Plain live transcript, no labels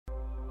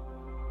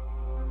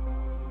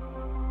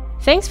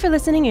Thanks for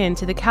listening in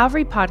to the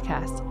Calvary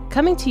Podcast,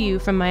 coming to you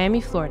from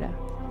Miami, Florida.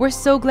 We're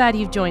so glad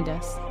you've joined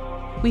us.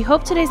 We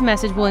hope today's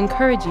message will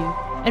encourage you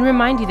and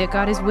remind you that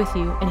God is with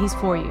you and He's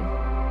for you.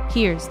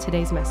 Here's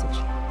today's message.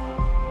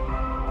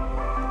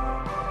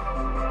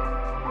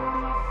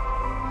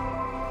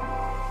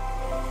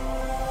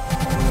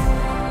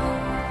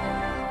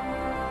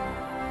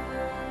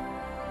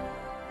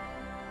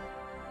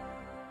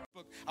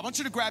 I want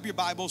you to grab your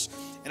Bibles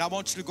and I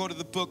want you to go to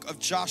the book of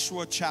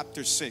Joshua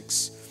chapter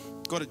 6.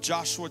 Go to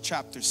Joshua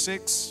chapter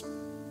 6.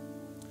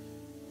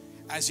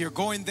 As you're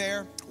going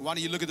there, why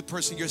don't you look at the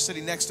person you're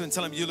sitting next to and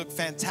tell them you look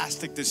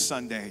fantastic this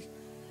Sunday.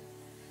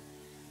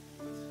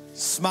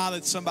 Smile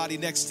at somebody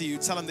next to you.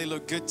 Tell them they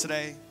look good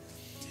today.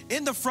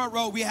 In the front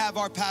row, we have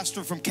our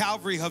pastor from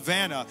Calvary,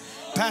 Havana.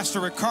 Pastor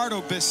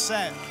Ricardo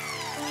Bissett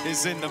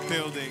is in the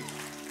building.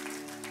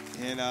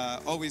 And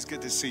always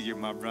good to see you,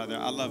 my brother.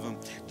 I love him.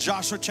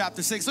 Joshua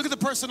chapter 6. Look at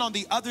the person on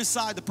the other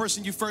side, the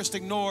person you first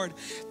ignored.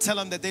 Tell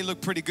them that they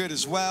look pretty good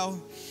as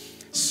well.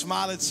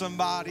 Smile at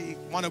somebody.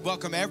 Want to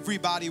welcome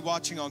everybody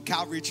watching on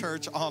Calvary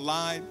Church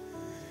online.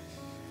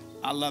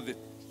 I love it.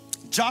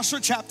 Joshua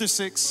chapter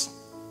 6.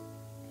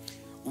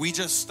 We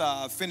just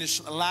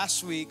finished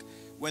last week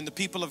when the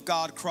people of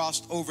God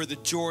crossed over the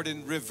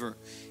Jordan River.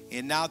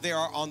 And now they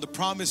are on the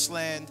promised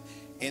land.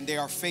 And they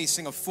are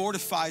facing a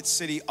fortified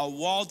city, a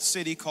walled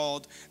city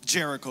called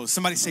Jericho.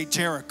 Somebody say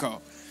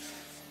Jericho.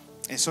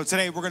 And so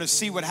today we're going to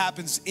see what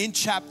happens in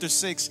chapter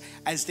 6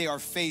 as they are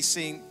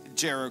facing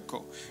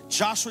Jericho.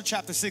 Joshua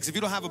chapter 6. If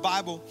you don't have a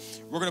Bible,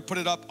 we're going to put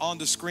it up on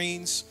the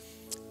screens.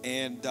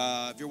 And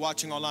if you're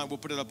watching online, we'll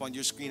put it up on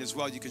your screen as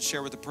well. You can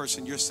share with the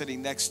person you're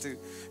sitting next to.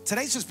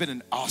 Today's just been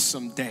an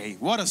awesome day.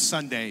 What a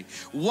Sunday.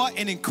 What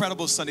an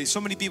incredible Sunday.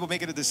 So many people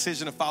making a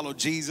decision to follow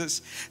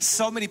Jesus.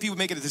 So many people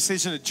making a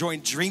decision to join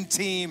Dream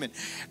Team and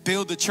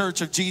build the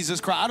Church of Jesus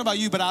Christ. I don't know about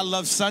you, but I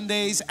love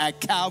Sundays at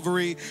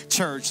Calvary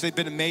Church. They've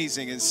been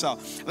amazing. And so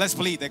let's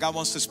believe that God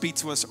wants to speak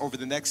to us over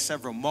the next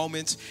several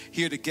moments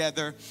here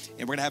together.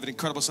 And we're going to have an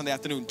incredible Sunday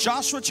afternoon.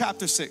 Joshua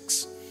chapter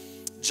 6.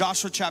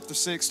 Joshua chapter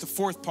 6, the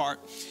fourth part.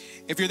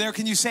 If you're there,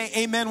 can you say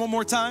amen one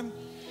more time? Amen.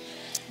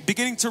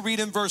 Beginning to read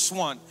in verse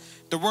 1,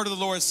 the word of the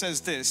Lord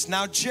says this.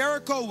 Now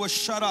Jericho was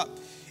shut up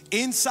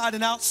inside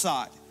and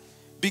outside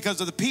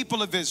because of the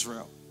people of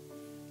Israel.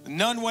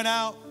 None went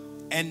out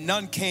and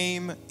none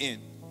came in.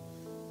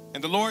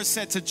 And the Lord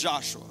said to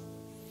Joshua,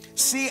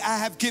 see, I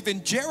have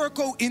given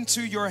Jericho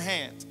into your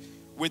hand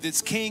with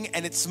its king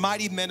and its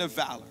mighty men of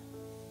valor.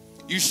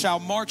 You shall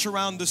march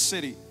around the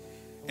city,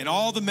 and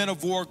all the men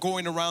of war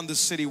going around the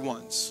city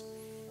once.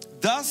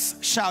 Thus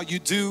shall you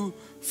do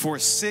for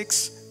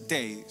 6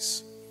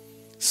 days.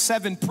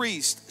 7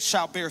 priests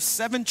shall bear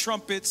 7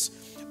 trumpets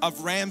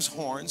of ram's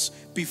horns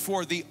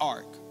before the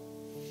ark.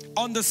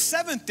 On the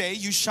 7th day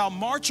you shall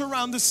march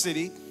around the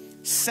city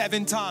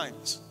 7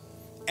 times.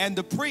 And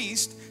the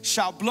priest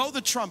shall blow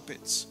the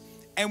trumpets.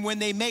 And when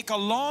they make a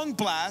long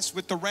blast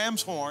with the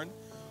ram's horn,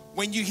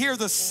 when you hear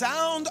the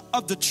sound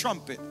of the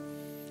trumpet,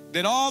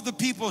 then all the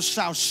people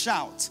shall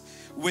shout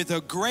with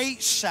a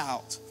great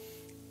shout,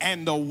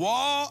 and the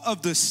wall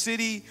of the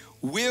city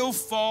will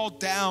fall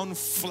down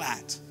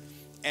flat,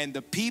 and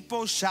the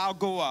people shall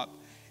go up,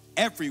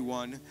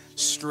 everyone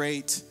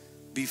straight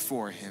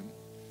before him.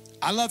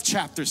 I love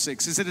chapter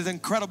 6. It's an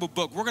incredible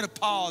book. We're going to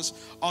pause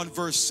on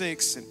verse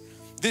 6, and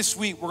this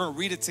week we're going to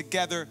read it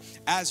together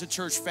as a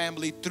church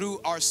family through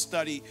our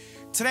study.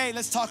 Today,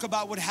 let's talk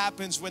about what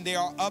happens when they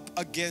are up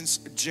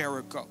against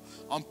Jericho.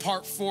 On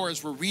part 4,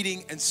 as we're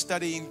reading and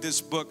studying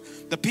this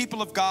book, the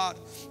people of God,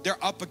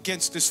 they're up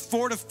against this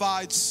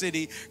fortified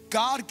city.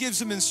 God gives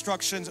them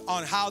instructions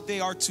on how they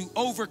are to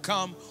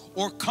overcome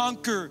or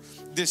conquer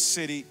this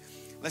city.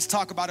 Let's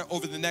talk about it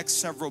over the next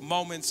several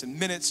moments and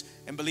minutes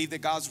and believe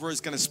that God's word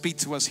is going to speak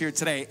to us here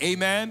today.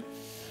 Amen.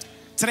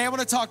 Today, I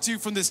want to talk to you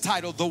from this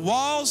title, The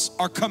Walls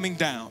Are Coming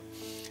Down.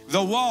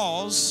 The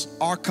walls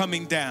are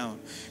coming down.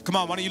 Come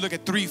on, why don't you look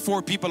at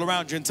 3-4 people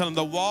around you and tell them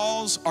the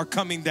walls are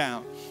coming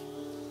down.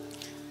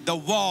 The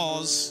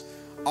walls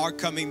are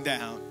coming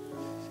down.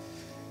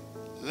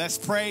 Let's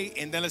pray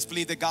and then let's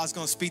believe that God's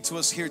going to speak to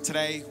us here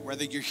today.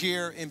 Whether you're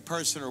here in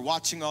person or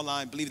watching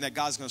online, believing that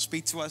God's going to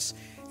speak to us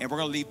and we're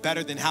going to leave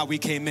better than how we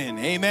came in.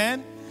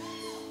 Amen.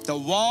 The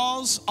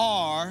walls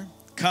are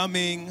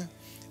coming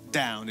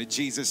down in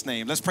Jesus'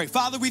 name. Let's pray.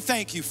 Father, we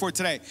thank you for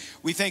today.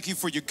 We thank you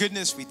for your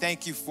goodness. We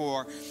thank you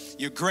for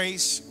your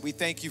grace. We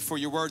thank you for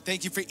your word.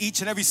 Thank you for each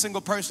and every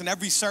single person,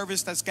 every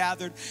service that's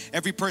gathered,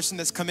 every person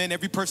that's come in,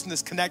 every person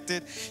that's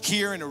connected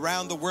here and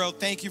around the world.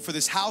 Thank you for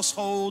this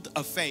household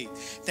of faith.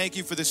 Thank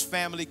you for this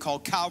family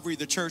called Calvary,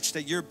 the church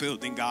that you're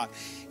building, God.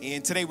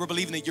 And today we're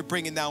believing that you're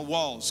bringing down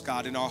walls,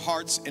 God, in our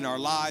hearts, in our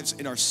lives,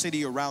 in our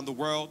city, around the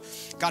world.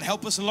 God,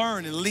 help us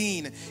learn and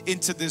lean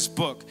into this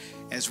book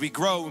as we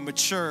grow and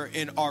mature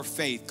in our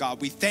faith.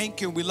 God, we thank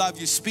you and we love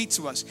you. Speak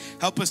to us.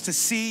 Help us to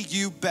see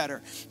you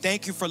better.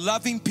 Thank you for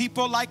loving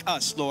people like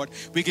us, Lord.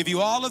 We give you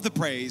all of the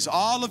praise,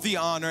 all of the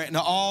honor, and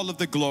all of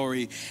the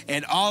glory.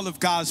 And all of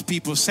God's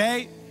people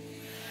say,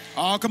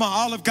 oh, come on,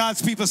 all of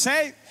God's people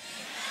say,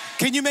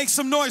 Can you make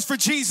some noise for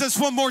Jesus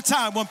one more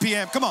time, 1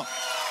 p.m.? Come on.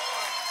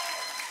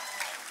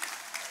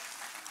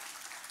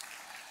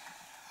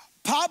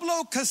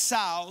 Pablo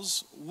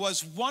Casals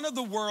was one of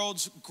the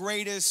world's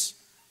greatest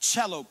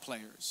cello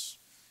players.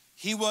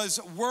 He was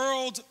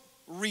world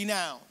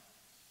renowned.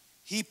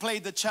 He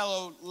played the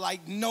cello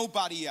like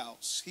nobody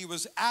else. He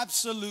was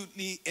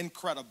absolutely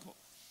incredible.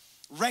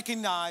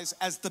 Recognized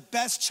as the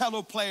best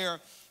cello player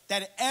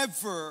that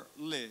ever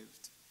lived.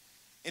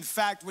 In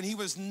fact, when he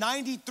was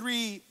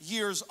 93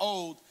 years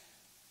old,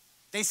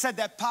 they said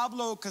that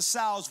Pablo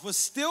Casals was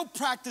still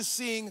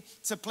practicing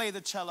to play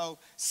the cello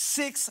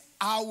 6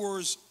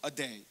 hours a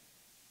day.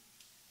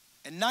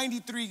 At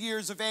 93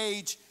 years of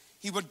age,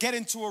 he would get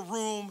into a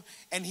room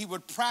and he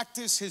would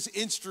practice his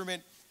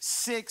instrument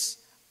 6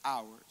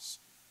 hours.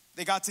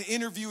 They got to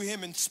interview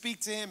him and speak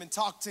to him and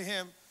talk to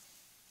him.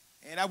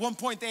 And at one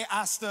point they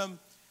asked him,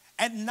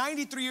 at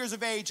 93 years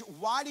of age,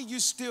 why do you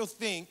still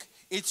think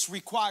it's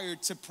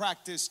required to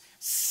practice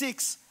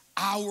 6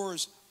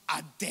 hours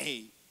a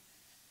day?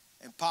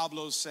 And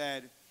Pablo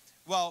said,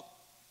 well,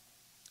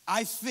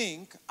 I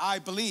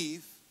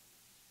believe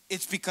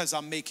it's because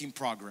I'm making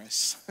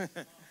progress.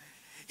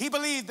 He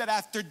believed that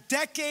after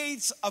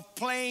decades of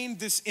playing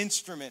this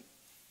instrument,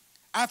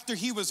 after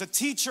he was a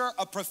teacher,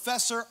 a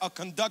professor, a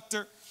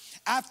conductor,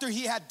 after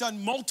he had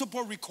done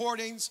multiple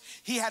recordings,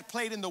 he had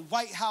played in the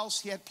White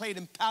House, he had played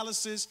in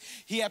palaces,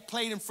 he had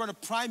played in front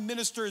of prime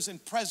ministers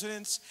and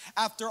presidents.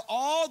 After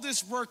all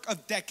this work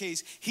of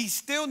decades, he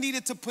still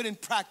needed to put in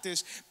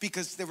practice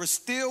because there was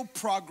still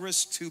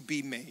progress to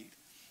be made.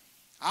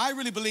 I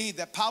really believe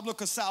that Pablo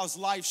Casals'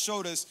 life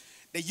showed us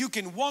that you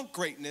can want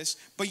greatness,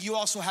 but you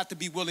also have to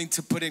be willing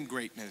to put in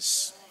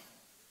greatness.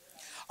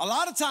 A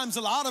lot of times,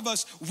 a lot of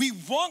us, we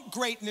want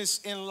greatness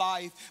in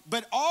life,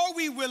 but are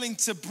we willing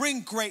to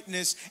bring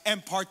greatness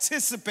and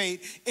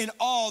participate in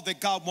all that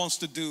God wants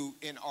to do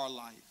in our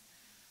life?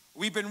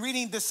 We've been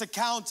reading this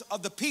account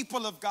of the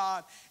people of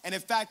God, and in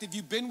fact, if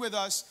you've been with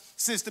us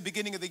since the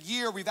beginning of the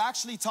year, we've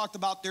actually talked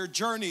about their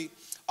journey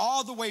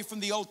all the way from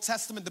the Old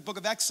Testament, the book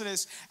of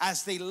Exodus.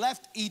 As they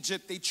left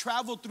Egypt, they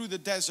traveled through the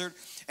desert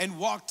and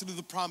walked through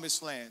the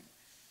promised land.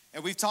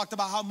 And we've talked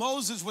about how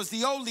Moses was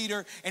the old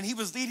leader, and he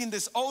was leading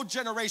this old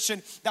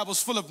generation that was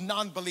full of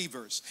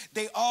non-believers.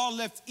 They all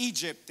left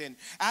Egypt, and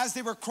as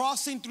they were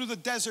crossing through the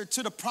desert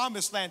to the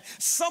promised land,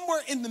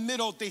 somewhere in the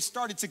middle, they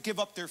started to give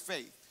up their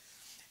faith.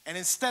 And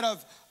instead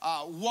of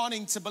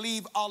wanting to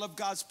believe all of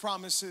God's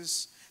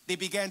promises, they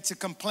began to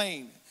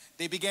complain.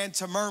 They began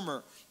to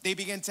murmur. They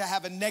began to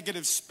have a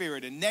negative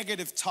spirit, a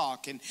negative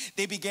talk, and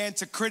they began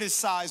to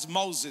criticize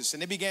Moses,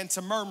 and they began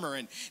to murmur,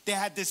 and they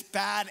had this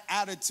bad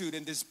attitude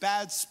and this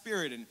bad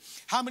spirit. And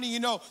how many of you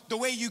know the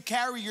way you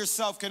carry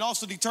yourself can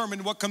also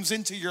determine what comes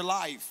into your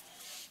life?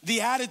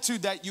 The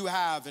attitude that you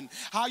have and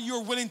how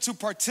you're willing to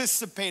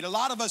participate. A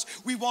lot of us,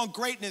 we want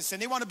greatness,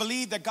 and they want to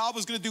believe that God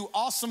was going to do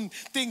awesome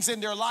things in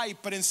their life,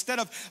 but instead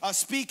of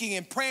speaking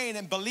and praying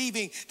and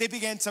believing, they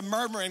began to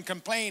murmur and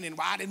complain. And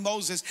why did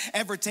Moses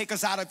ever take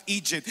us out of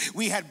Egypt?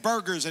 We had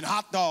burgers and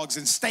hot dogs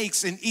and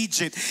steaks in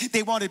Egypt.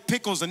 They wanted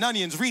pickles and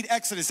onions. Read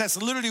Exodus. That's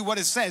literally what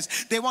it says.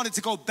 They wanted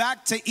to go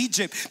back to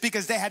Egypt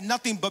because they had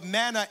nothing but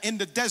manna in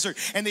the desert,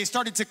 and they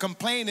started to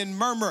complain and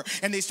murmur,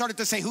 and they started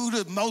to say, who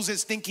did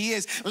Moses think he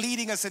is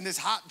leading us in this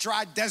hot,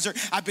 dry desert?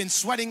 I've been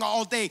sweating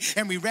all day,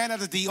 and we ran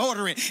out of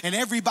deodorant, and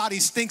everybody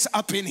stinks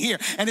up in here,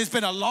 and it's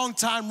been a long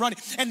time running.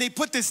 And they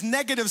put this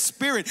negative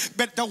spirit.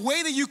 But the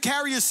way that you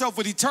carry yourself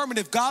will determine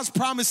if God's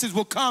promises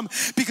will come,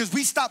 because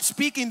we stop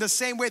speaking the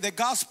same way that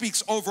God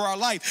speaks over our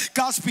life.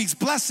 God speaks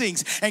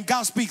blessings, and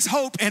God speaks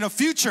hope and a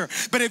future.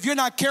 But if you're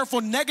not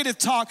careful, negative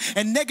talk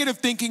and negative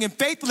thinking and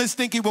faithless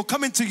thinking will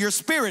come into your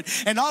spirit,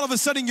 and all of a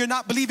sudden you're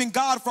not believing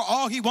God for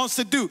all he wants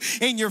to do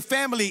in your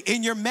family,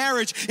 in your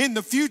marriage, in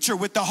the future,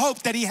 with the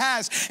hope that he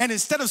has. And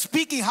instead of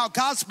speaking how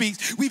God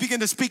speaks, we begin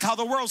to speak how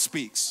the world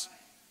speaks.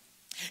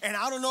 And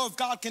I don't know if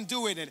God can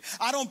do it, and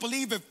I don't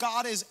believe if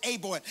God is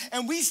able.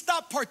 And we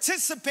stop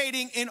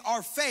participating in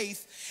our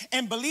faith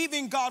and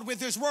believing God with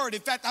his word.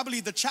 In fact, I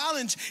believe the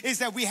challenge is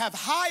that we have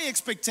high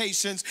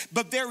expectations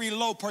but very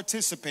low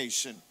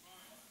participation.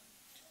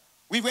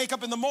 We wake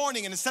up in the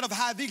morning, and instead of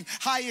having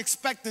high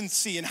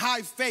expectancy and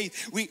high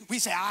faith, we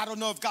say, I don't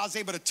know if God's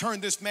able to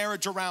turn this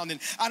marriage around, and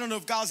I don't know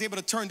if God's able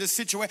to turn this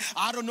situation.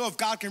 I don't know if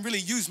God can really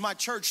use my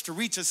church to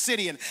reach a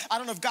city, and I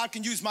don't know if God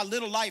can use my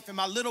little life and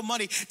my little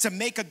money to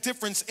make a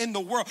difference in the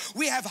world.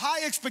 We have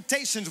high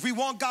expectations. We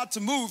want God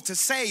to move, to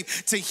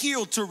save, to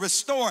heal, to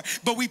restore,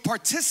 but we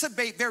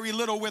participate very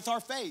little with our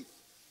faith.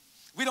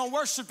 We don't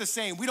worship the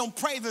same. We don't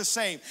pray the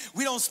same.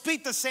 We don't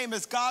speak the same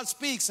as God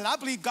speaks. And I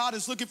believe God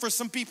is looking for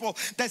some people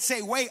that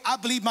say, wait, I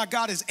believe my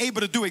God is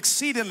able to do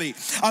exceedingly,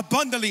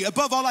 abundantly,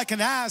 above all I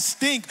can ask,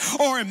 think,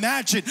 or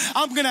imagine.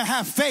 I'm going to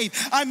have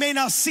faith. I may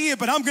not see it,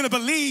 but I'm going to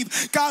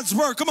believe God's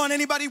word. Come on,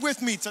 anybody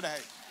with me today?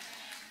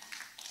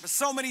 But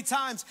so many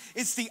times,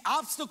 it's the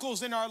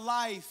obstacles in our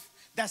life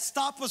that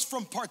stop us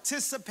from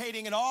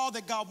participating in all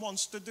that God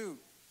wants to do.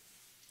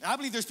 And I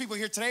believe there's people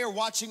here today or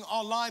watching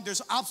online.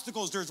 There's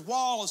obstacles, there's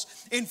walls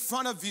in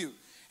front of you.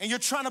 And you're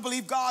trying to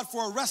believe God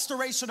for a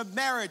restoration of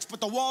marriage, but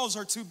the walls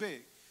are too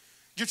big.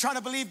 You're trying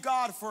to believe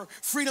God for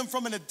freedom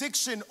from an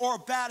addiction or a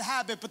bad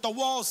habit, but the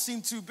walls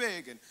seem too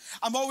big. And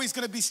I'm always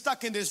going to be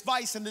stuck in this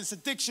vice and this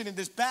addiction and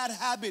this bad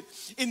habit,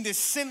 in this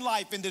sin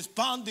life, in this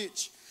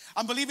bondage.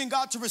 I'm believing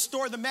God to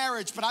restore the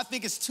marriage, but I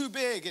think it's too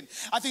big, and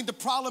I think the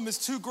problem is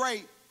too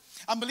great.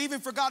 I'm believing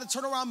for God to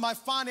turn around my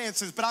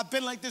finances, but I've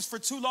been like this for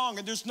too long,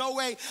 and there's no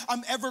way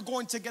I'm ever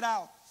going to get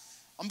out.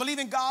 I'm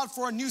believing God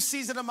for a new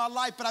season of my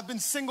life, but I've been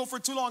single for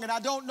too long, and I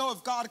don't know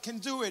if God can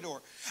do it,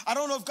 or I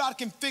don't know if God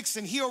can fix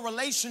and heal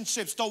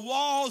relationships. The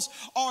walls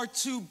are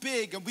too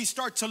big, and we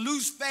start to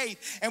lose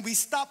faith, and we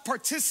stop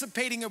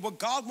participating in what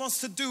God wants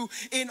to do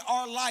in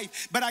our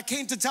life. But I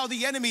came to tell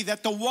the enemy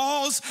that the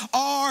walls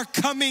are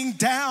coming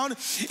down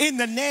in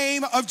the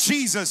name of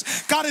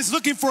Jesus. God is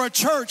looking for a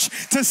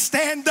church to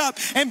stand up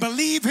and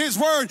believe his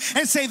word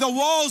and say, the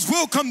walls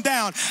will come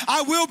down.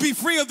 I will be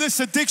free of this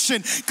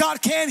addiction.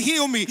 God can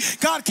heal me.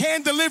 God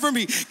can deliver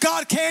me.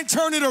 God can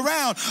turn it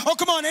around. Oh,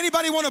 come on.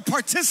 Anybody want to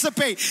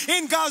participate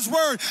in God's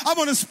word? I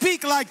want to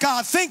speak like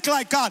God, think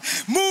like God,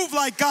 move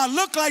like God,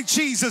 look like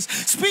Jesus,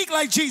 speak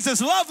like Jesus,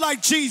 love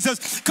like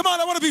Jesus. Come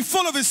on. I want to be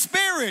full of his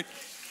spirit.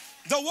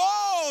 The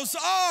walls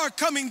are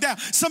coming down.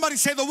 Somebody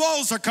say the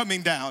walls are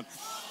coming down.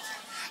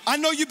 I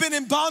know you've been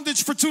in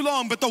bondage for too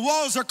long, but the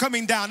walls are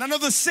coming down. I know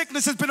the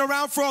sickness has been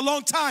around for a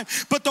long time,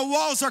 but the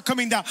walls are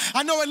coming down.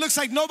 I know it looks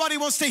like nobody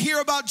wants to hear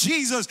about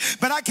Jesus,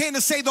 but I came to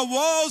say the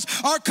walls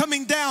are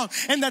coming down,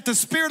 and that the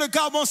Spirit of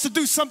God wants to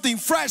do something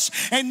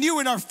fresh and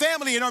new in our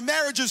family, in our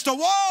marriages. The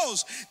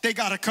walls, they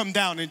got to come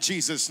down in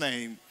Jesus'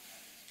 name.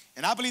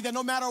 And I believe that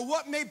no matter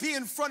what may be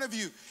in front of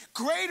you,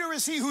 greater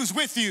is he who's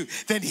with you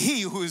than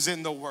he who's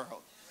in the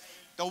world.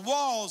 The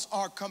walls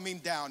are coming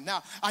down.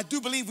 Now, I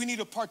do believe we need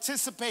to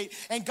participate,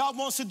 and God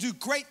wants to do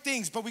great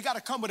things, but we got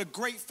to come with a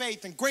great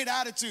faith and great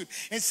attitude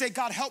and say,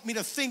 God, help me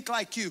to think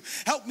like you.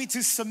 Help me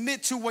to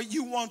submit to what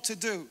you want to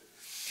do.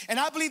 And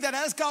I believe that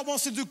as God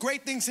wants to do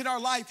great things in our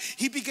life,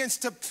 he begins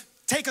to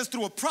take us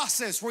through a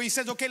process where he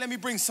says, okay, let me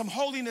bring some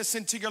holiness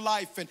into your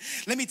life, and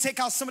let me take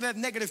out some of that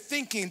negative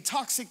thinking,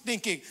 toxic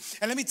thinking,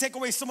 and let me take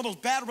away some of those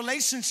bad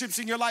relationships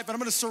in your life, and I'm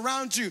going to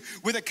surround you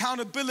with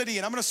accountability,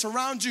 and I'm going to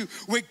surround you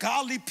with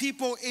godly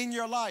people in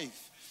your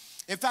life.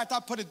 In fact, I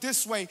put it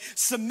this way: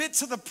 submit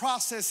to the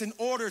process in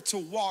order to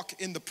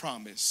walk in the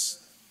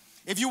promise.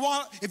 If you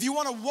want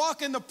to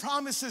walk in the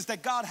promises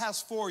that God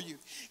has for you,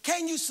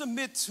 can you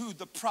submit to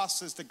the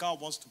process that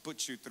God wants to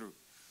put you through?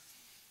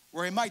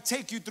 Where he might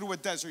take you through a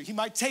desert. He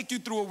might take you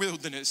through a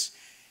wilderness.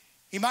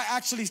 He might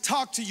actually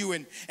talk to you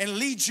and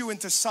lead you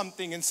into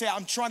something and say,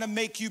 I'm trying to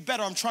make you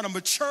better. I'm trying to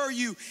mature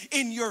you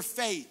in your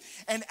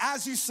faith. And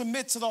as you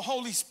submit to the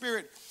Holy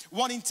Spirit,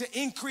 wanting to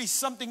increase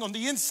something on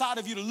the inside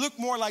of you to look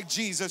more like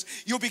Jesus,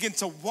 you'll begin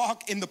to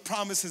walk in the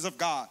promises of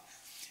God.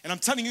 And I'm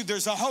telling you,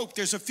 there's a hope,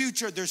 there's a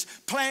future, there's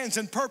plans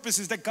and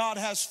purposes that God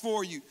has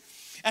for you.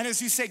 And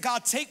as you say,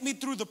 God, take me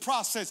through the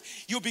process,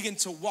 you'll begin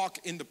to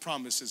walk in the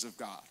promises of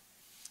God.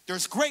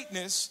 There's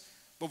greatness,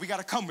 but we got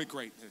to come with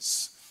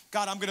greatness.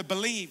 God, I'm going to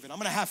believe, and I'm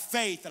going to have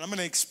faith, and I'm going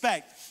to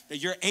expect that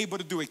you're able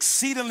to do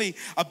exceedingly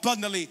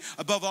abundantly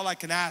above all I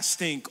can ask,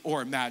 think,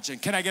 or imagine.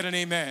 Can I get an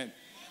amen? Amen.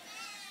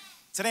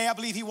 Today, I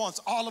believe he wants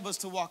all of us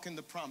to walk in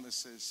the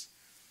promises.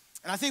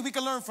 And I think we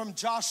can learn from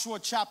Joshua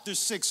chapter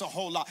 6 a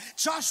whole lot.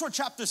 Joshua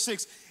chapter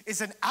 6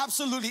 is an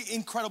absolutely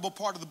incredible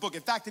part of the book.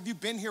 In fact, if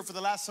you've been here for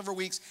the last several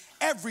weeks,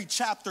 every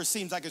chapter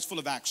seems like it's full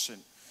of action.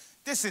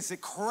 This is a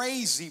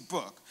crazy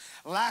book.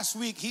 Last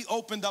week, he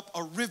opened up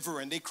a river,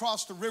 and they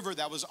crossed a river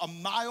that was a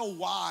mile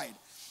wide.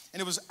 And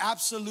it was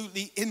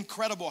absolutely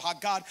incredible how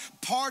God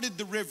parted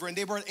the river, and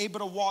they were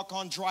able to walk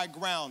on dry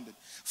ground.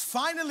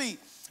 Finally,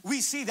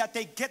 we see that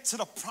they get to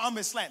the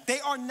promised land. They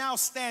are now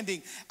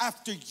standing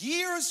after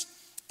years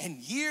and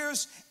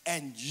years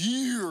and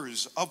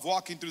years of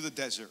walking through the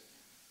desert.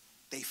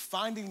 They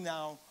finally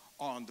now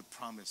are on the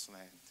promised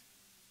land.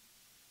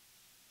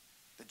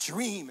 The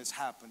dream is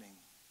happening.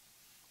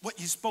 What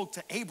you spoke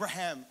to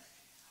Abraham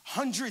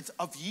hundreds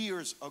of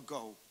years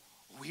ago,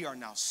 we are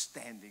now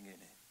standing in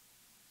it.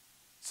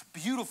 It's a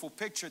beautiful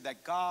picture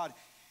that God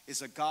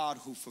is a God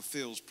who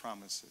fulfills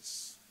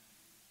promises.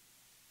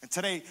 And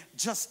today,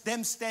 just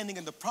them standing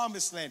in the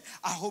promised land,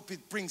 I hope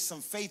it brings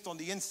some faith on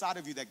the inside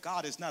of you that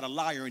God is not a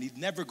liar and he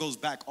never goes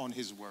back on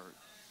his word.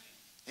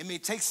 It may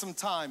take some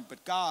time,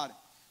 but God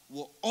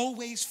will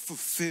always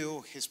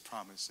fulfill his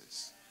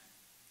promises.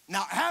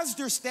 Now, as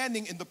they're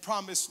standing in the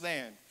promised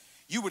land,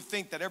 you would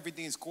think that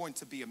everything is going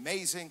to be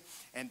amazing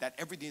and that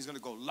everything is going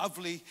to go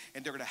lovely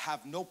and they're going to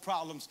have no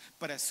problems.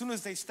 But as soon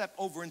as they step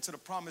over into the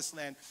promised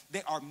land,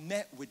 they are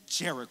met with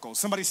Jericho.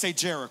 Somebody say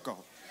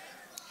Jericho.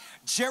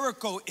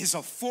 Jericho is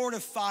a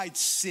fortified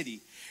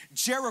city.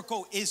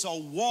 Jericho is a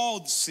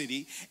walled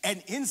city,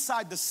 and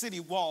inside the city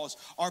walls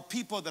are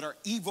people that are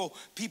evil,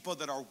 people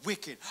that are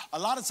wicked. A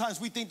lot of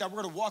times we think that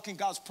we're going to walk in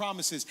God's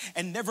promises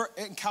and never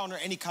encounter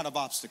any kind of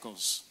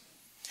obstacles.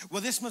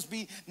 Well, this must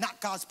be not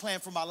God's plan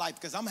for my life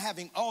because I'm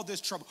having all this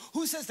trouble.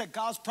 Who says that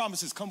God's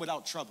promises come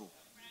without trouble?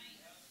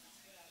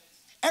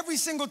 Every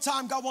single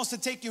time God wants to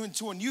take you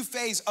into a new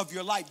phase of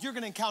your life, you're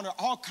going to encounter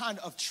all kind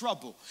of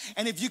trouble.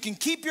 And if you can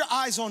keep your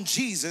eyes on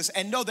Jesus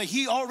and know that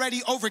he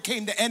already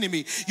overcame the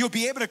enemy, you'll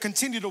be able to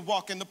continue to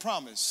walk in the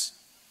promise.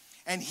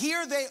 And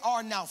here they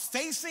are now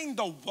facing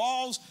the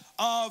walls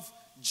of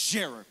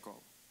Jericho.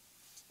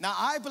 Now,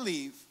 I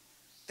believe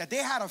that they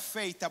had a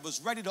faith that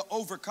was ready to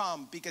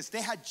overcome because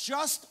they had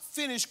just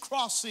finished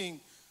crossing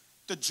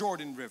the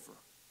Jordan River.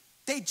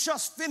 They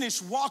just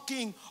finished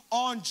walking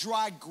on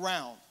dry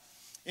ground.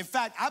 In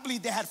fact, I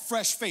believe they had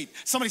fresh faith.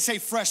 Somebody say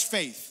fresh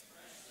faith.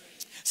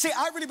 See,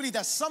 I really believe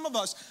that some of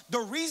us, the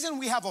reason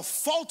we have a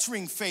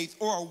faltering faith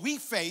or a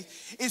weak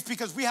faith is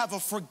because we have a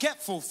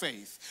forgetful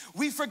faith.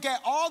 We forget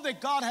all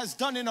that God has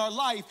done in our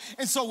life.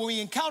 And so when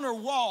we encounter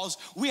walls,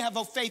 we have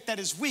a faith that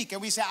is weak.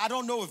 And we say, I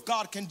don't know if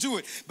God can do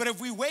it. But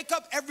if we wake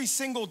up every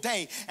single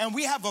day and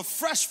we have a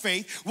fresh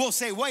faith, we'll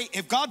say, wait,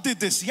 if God did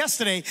this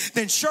yesterday,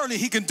 then surely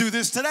he can do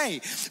this today.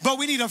 But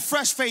we need a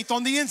fresh faith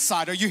on the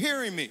inside. Are you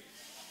hearing me?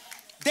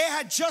 They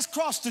had just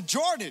crossed the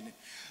Jordan.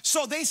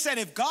 So they said,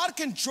 if God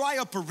can dry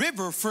up a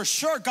river, for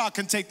sure God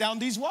can take down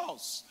these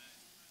walls.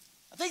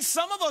 I think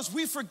some of us,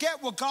 we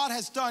forget what God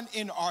has done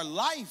in our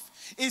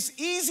life. It's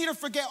easy to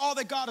forget all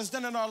that God has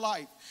done in our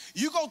life.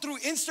 You go through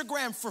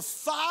Instagram for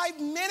 5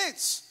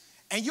 minutes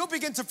and you'll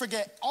begin to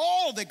forget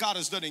all that God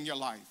has done in your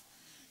life.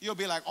 You'll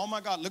be like, oh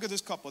my God, look at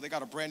this couple. They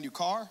got a brand new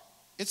car.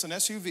 It's an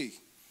SUV.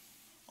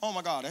 Oh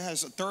my God, it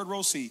has a 3rd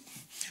row seat.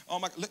 Oh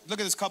my, look at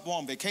this couple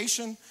on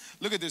vacation.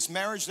 Look at this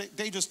marriage.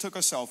 They just took a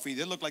selfie.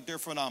 They look like they're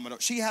phenomenal.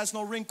 She has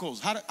no wrinkles.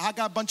 I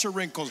got a bunch of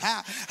wrinkles.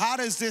 How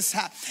does this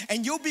happen?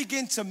 And you'll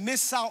begin to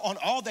miss out on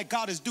all that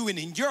God is doing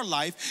in your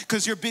life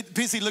because you're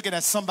busy looking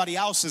at somebody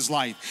else's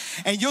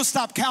life. And you'll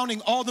stop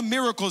counting all the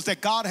miracles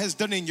that God has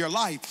done in your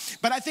life.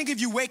 But I think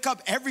if you wake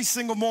up every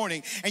single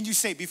morning and you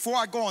say, before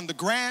I go on the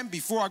gram,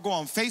 before I go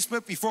on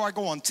Facebook, before I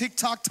go on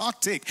TikTok,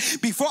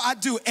 before I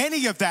do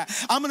any of that,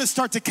 I'm going to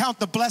start to count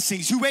the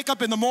blessings. You wake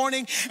up in the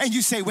morning and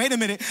you say, wait a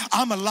minute,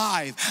 I'm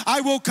alive.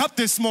 I woke up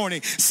this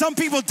morning. Some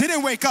people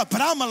didn't wake up,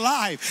 but I'm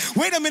alive.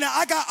 Wait a minute,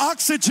 I got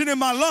oxygen in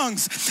my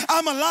lungs.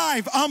 I'm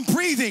alive. I'm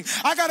breathing.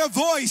 I got a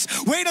voice.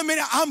 Wait a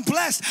minute, I'm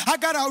blessed. I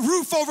got a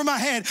roof over my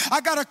head.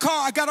 I got a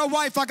car. I got a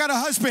wife. I got a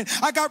husband.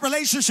 I got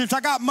relationships.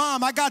 I got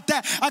mom. I got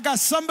that. I got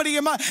somebody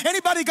in my,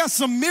 anybody got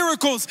some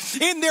miracles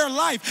in their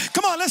life?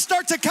 Come on, let's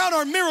start to count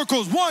our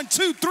miracles. 1,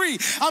 2, 3.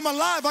 I'm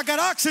alive. I got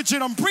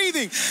oxygen. I'm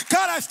breathing.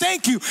 God, I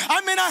thank you.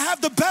 I may not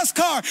have the best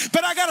car,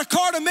 but I got a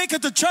car to make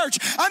it to church.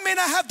 I may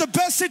not have the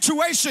best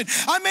situation.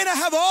 I may not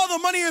have all the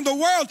money in the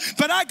world,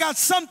 but I got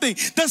something.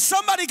 Does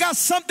somebody got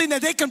something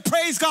that they can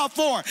praise God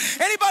for?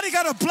 Anybody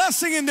got a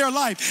blessing in their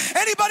life?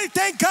 Anybody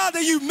thank God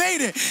that you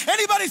made it?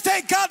 Anybody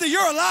thank God that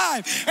you're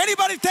alive?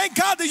 Anybody thank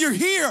God that you're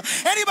here?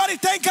 Anybody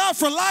thank God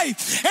for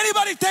life?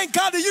 Anybody thank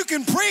God that you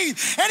can breathe?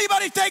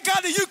 Anybody thank God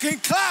that you can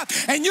clap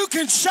and you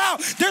can shout?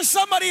 There's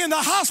somebody in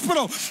the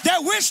hospital that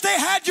wish they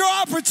had your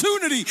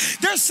opportunity.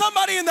 There's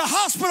somebody in the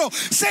hospital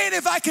saying,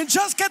 if I can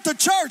just get to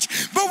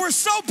church, but we're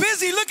so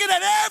busy looking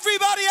at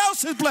everybody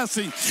else's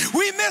blessing.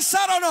 We miss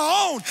out on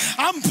our own.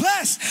 I'm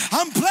blessed.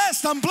 I'm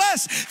blessed. I'm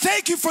blessed.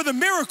 Thank you for the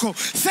miracle.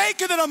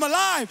 Thank you that I'm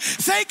alive.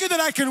 Thank you that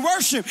I can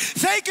worship.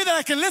 Thank you that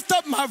I can lift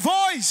up my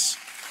voice.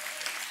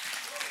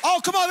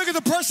 Oh, come on, look at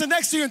the person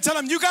next to you and tell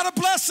them, you got a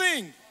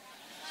blessing.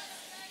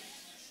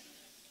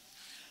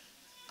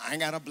 I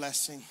ain't got a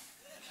blessing.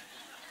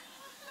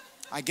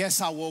 I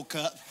guess I woke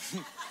up.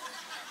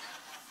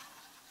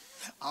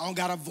 I don't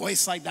got a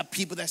voice like that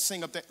people that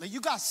sing up there. Like,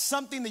 you got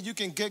something that you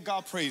can give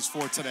God praise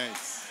for today.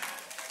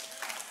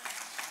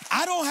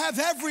 I don't have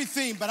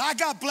everything, but I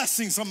got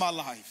blessings in my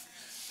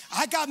life.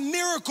 I got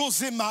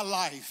miracles in my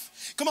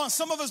life. Come on,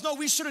 some of us know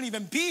we shouldn't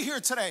even be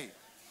here today.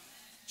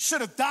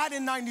 Should have died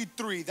in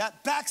 93,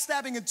 that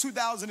backstabbing in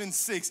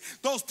 2006,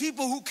 those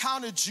people who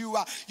counted you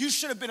out. You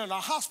should have been in a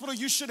hospital,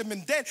 you should have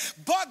been dead.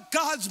 But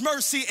God's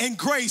mercy and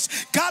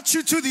grace got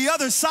you to the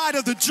other side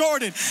of the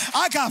Jordan.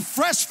 I got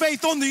fresh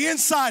faith on the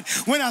inside.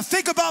 When I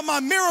think about my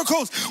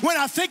miracles, when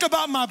I think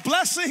about my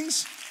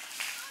blessings,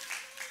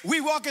 we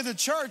walk into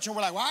church and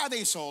we're like, why are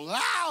they so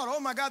loud?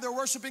 Oh my God, they're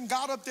worshiping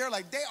God up there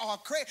like they are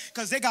crazy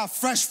because they got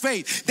fresh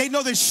faith. They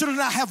know they should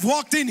not have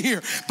walked in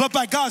here, but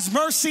by God's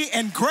mercy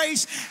and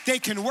grace, they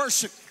can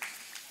worship.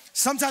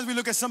 Sometimes we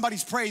look at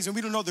somebody's praise and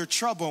we don't know their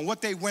trouble and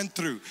what they went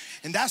through.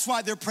 And that's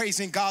why they're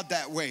praising God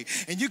that way.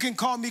 And you can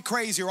call me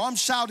crazy or I'm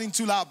shouting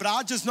too loud, but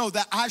I just know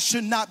that I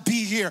should not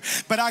be here.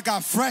 But I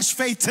got fresh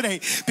faith today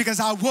because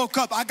I woke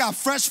up. I got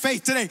fresh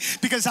faith today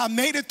because I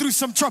made it through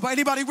some trouble.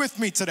 Anybody with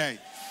me today?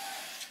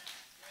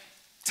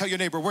 Tell your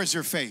neighbor, where's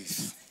your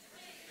faith?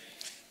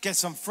 Get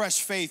some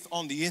fresh faith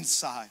on the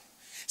inside.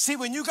 See,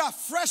 when you got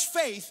fresh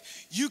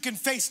faith, you can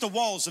face the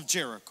walls of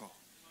Jericho.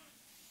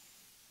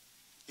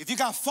 If you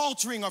got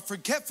faltering or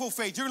forgetful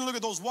faith, you're going to look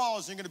at those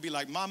walls and you're going to be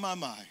like,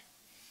 my.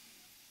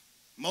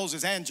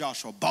 Moses and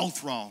Joshua,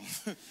 both wrong.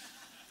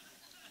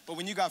 But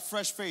when you got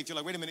fresh faith, you're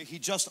like, wait a minute, he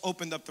just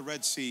opened up the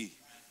Red Sea.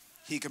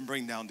 He can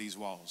bring down these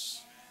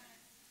walls.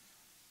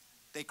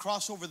 They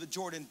cross over the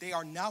Jordan. They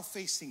are now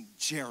facing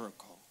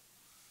Jericho,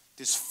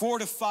 this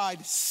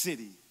fortified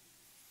city.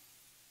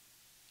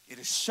 It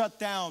is shut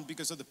down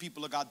because of the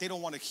people of God. They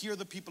don't want to hear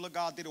the people of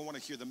God. They don't want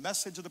to hear the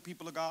message of the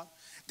people of God.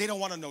 They don't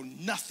want to know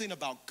nothing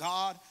about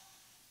God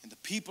and the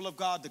people of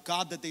God, the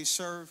God that they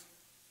serve.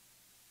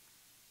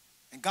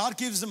 And God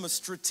gives them a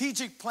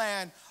strategic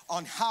plan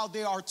on how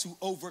they are to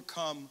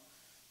overcome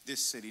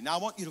this city. Now,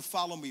 I want you to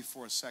follow me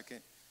for a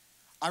second.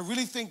 I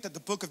really think that the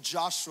book of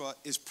Joshua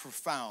is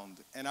profound,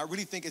 and I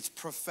really think it's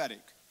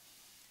prophetic.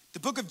 The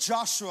book of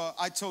Joshua,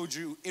 I told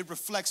you, it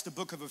reflects the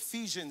book of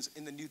Ephesians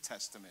in the New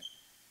Testament.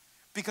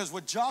 Because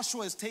what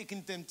Joshua is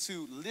taking them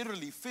to,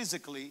 literally,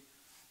 physically,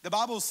 the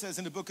Bible says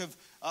in the book of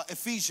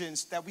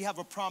Ephesians that we have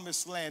a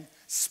promised land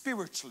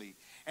spiritually.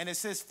 And it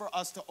says for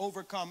us to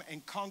overcome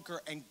and conquer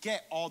and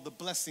get all the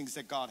blessings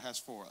that God has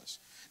for us.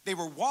 They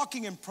were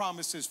walking in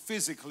promises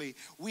physically.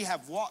 We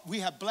have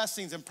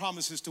blessings and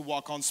promises to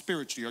walk on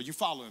spiritually. Are you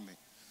following me?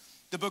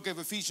 The book of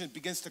Ephesians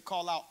begins to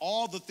call out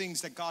all the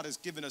things that God has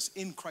given us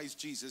in Christ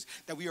Jesus,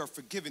 that we are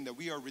forgiven, that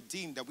we are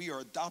redeemed, that we are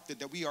adopted,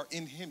 that we are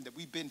in him, that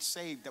we've been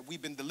saved, that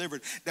we've been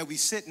delivered, that we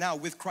sit now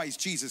with Christ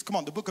Jesus. Come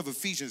on, the book of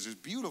Ephesians is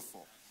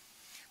beautiful.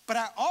 But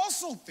I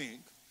also think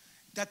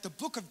that the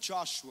book of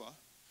Joshua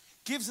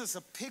gives us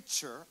a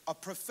picture, a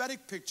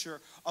prophetic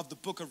picture of the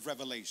book of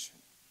Revelation.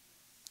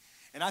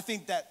 And I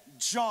think that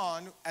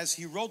John, as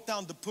he wrote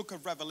down the book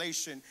of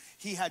Revelation,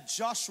 he had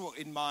Joshua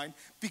in mind,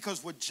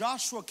 because what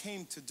Joshua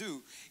came to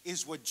do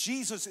is what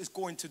Jesus is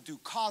going to do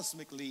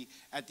cosmically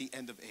at the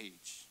end of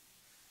age.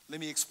 Let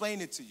me explain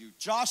it to you.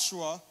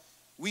 Joshua,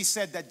 we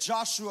said that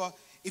Joshua,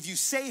 if you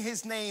say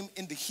his name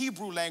in the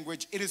Hebrew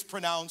language, it is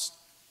pronounced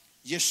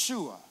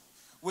Yeshua,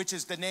 which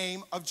is the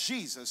name of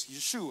Jesus,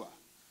 Yeshua.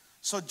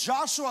 So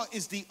Joshua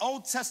is the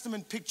Old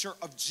Testament picture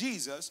of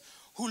Jesus,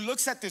 who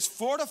looks at this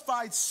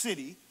fortified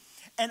city.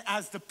 And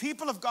as the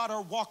people of God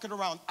are walking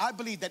around, I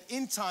believe that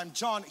in time,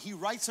 John, he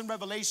writes in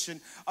Revelation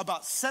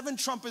about 7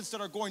 trumpets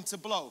that are going to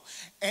blow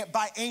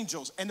by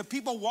angels. And the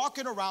people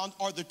walking around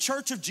are the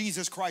church of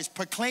Jesus Christ,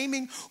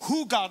 proclaiming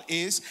who God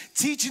is,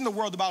 teaching the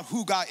world about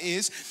who God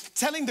is,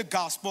 telling the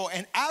gospel.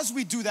 And as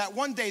we do that,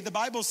 one day the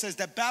Bible says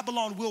that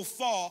Babylon will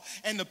fall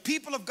and the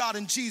people of God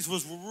and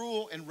Jesus will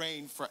rule and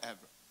reign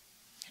forever.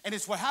 And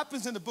it's what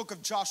happens in the book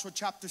of Joshua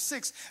chapter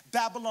 6.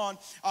 Babylon,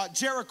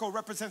 Jericho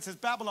represents as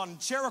Babylon. And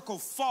Jericho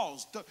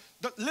falls.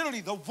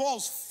 Literally, the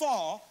walls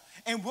fall.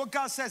 And what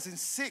God says in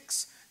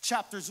 6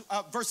 chapters,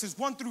 verses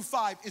 1 through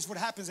 5, is what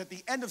happens at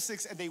the end of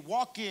 6. And they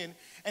walk in,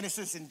 and it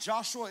says, and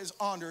Joshua is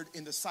honored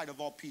in the sight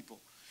of all people.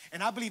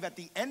 And I believe at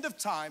the end of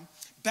time,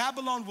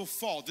 Babylon will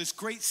fall. This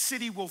great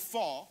city will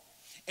fall.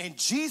 And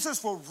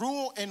Jesus will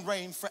rule and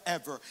reign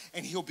forever.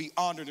 And he'll be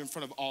honored in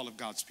front of all of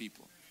God's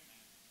people.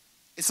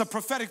 It's a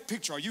prophetic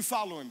picture. Are you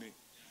following me?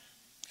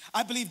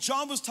 I believe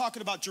John was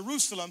talking about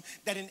Jerusalem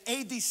that in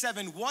AD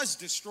 7 was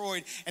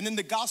destroyed, and then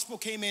the gospel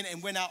came in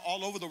and went out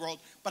all over the world.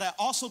 But I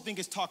also think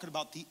it's talking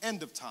about the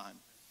end of time.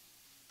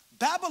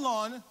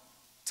 Babylon,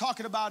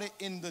 talking about it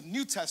in the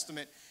New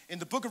Testament, in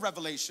the book of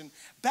Revelation,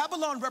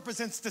 Babylon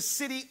represents the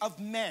city of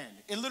man.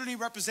 It literally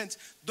represents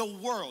the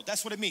world.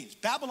 That's what it means.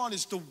 Babylon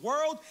is the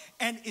world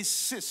and its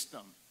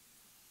system.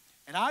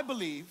 And I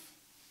believe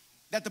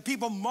that the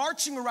people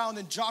marching around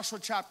in Joshua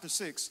chapter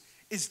 6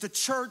 is the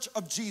church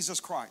of Jesus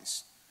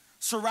Christ.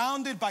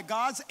 Surrounded by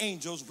God's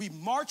angels, we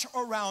march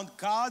around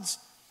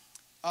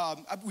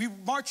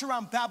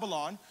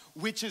Babylon,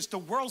 which is the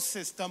world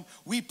system.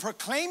 We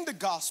proclaim the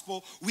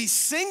gospel. We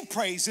sing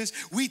praises.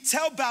 We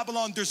tell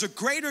Babylon there's a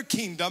greater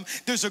kingdom.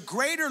 There's a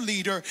greater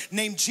leader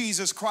named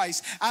Jesus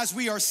Christ. As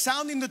we are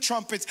sounding the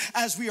trumpets,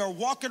 as we are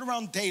walking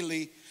around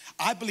daily,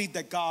 I believe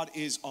that God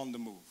is on the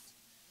move.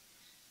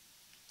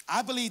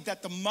 I believe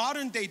that the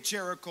modern day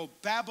Jericho,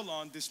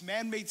 Babylon, this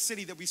man-made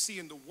city that we see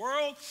in the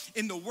world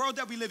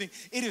that we live in,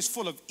 it is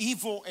full of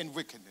evil and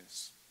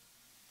wickedness.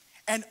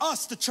 And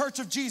us, the church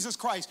of Jesus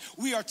Christ,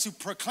 we are to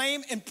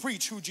proclaim and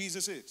preach who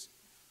Jesus is.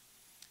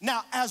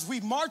 Now, as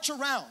we march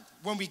around,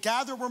 when we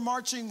gather, we're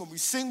marching. When we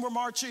sing, we're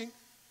marching.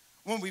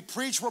 When we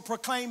preach, we're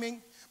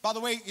proclaiming. By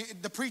the way,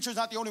 the preacher's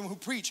not the only one who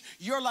preach.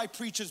 Your life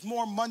preaches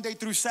more Monday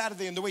through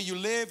Saturday in the way you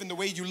live, in the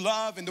way you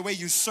love, in the way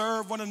you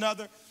serve one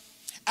another.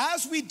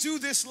 As we do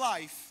this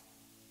life,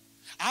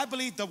 I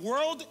believe the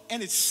world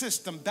and its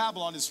system,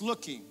 Babylon, is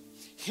looking,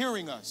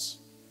 hearing us,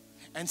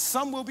 and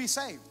some will be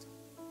saved.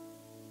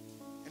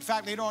 In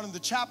fact, later on in the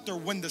chapter,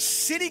 when the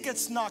city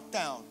gets knocked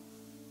down,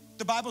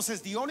 the Bible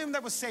says the only one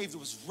that was saved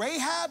was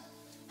Rahab,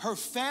 her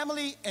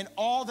family, and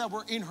all that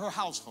were in her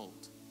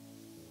household.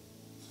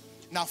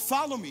 Now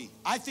follow me.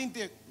 I think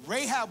that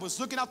Rahab was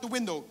looking out the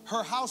window.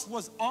 Her house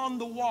was on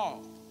the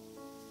wall,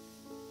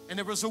 and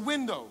there was a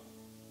window.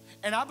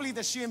 And I believe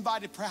that she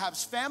invited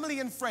perhaps family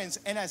and friends.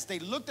 And as they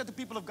looked at the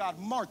people of God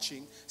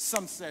marching,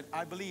 some said,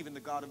 I believe in the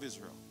God of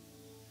Israel.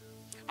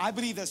 I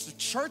believe as the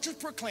church is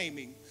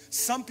proclaiming,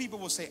 some people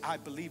will say, I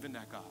believe in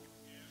that God.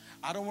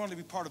 I don't want to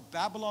be part of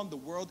Babylon, the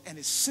world, and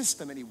its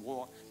system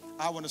anymore.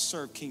 I want to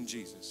serve King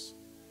Jesus.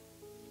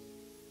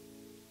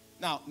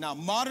 Now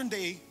modern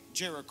day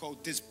Jericho,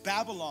 this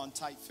Babylon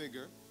type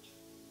figure,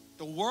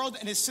 the world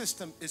and its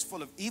system is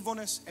full of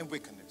evilness and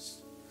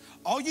wickedness.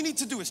 All you need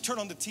to do is turn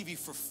on the TV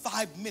for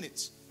 5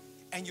 minutes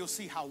and you'll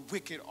see how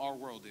wicked our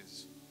world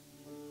is.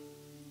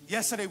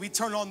 Yesterday, we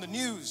turned on the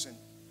news and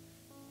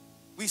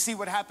we see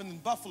what happened in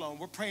Buffalo, and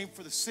we're praying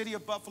for the city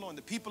of Buffalo and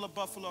the people of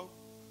Buffalo,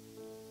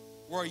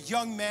 where a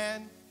young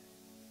man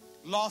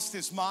lost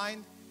his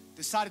mind,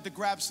 decided to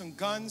grab some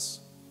guns,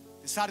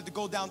 decided to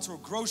go down to a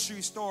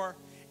grocery store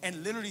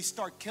and literally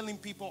start killing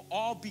people,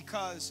 all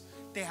because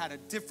they had a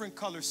different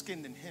color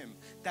skin than him.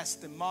 That's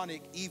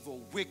demonic,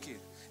 evil, wicked.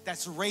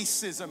 That's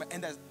racism,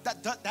 and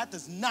that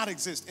does not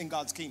exist in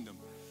God's kingdom.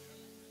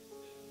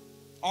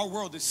 Our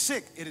world is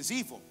sick. It is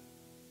evil.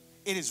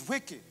 It is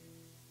wicked.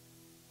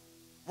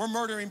 We're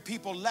murdering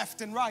people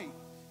left and right,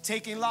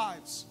 taking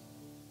lives.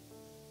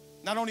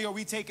 Not only are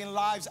we taking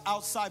lives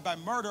outside by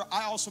murder,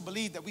 I also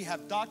believe that we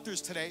have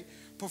doctors today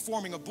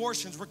performing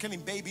abortions. We're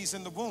killing babies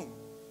in the womb.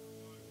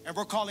 And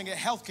we're calling it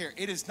healthcare.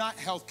 It is not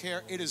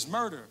healthcare, it is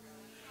murder.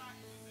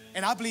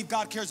 And I believe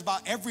God cares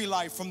about every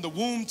life from the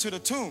womb to the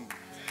tomb.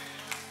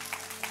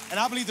 And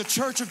I believe the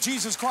Church of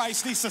Jesus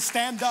Christ needs to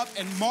stand up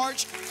and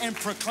march and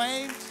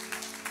proclaim.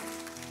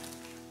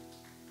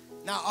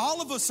 Now,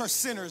 all of us are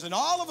sinners, and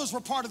all of us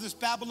were part of this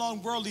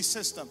Babylon worldly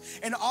system.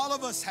 And all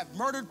of us have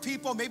murdered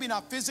people, maybe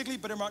not physically,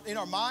 but in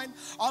our mind.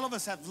 All of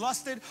us have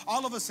lusted.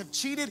 All of us have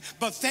cheated.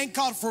 But thank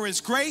God for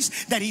His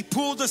grace that He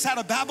pulled us out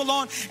of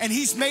Babylon, and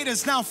He's made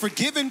us now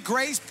forgiven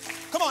grace.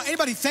 Come on,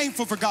 anybody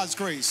thankful for God's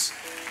grace?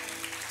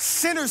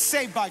 Sinners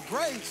saved by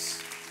grace.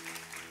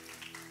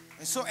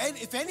 And so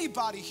if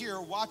anybody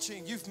here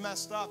watching, you've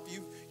messed up,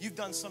 you've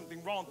done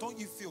something wrong, don't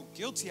you feel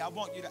guilty? I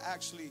want you to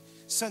actually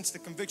sense the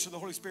conviction of the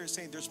Holy Spirit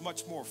saying there's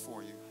much more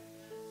for you.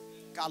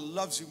 God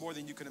loves you more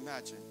than you can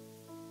imagine.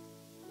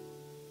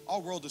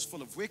 Our world is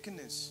full of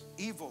wickedness,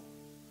 evil.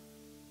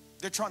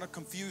 They're trying to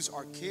confuse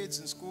our kids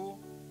in school.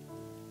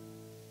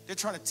 They're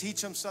trying to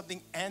teach them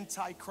something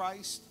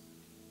anti-Christ.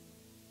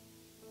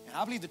 And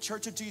I believe the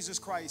Church of Jesus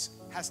Christ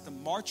has to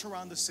march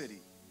around the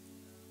city.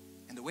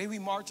 And the way we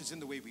march is in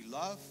the way we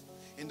love,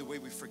 in the way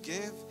we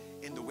forgive,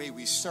 in the way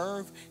we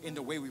serve, in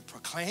the way we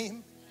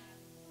proclaim.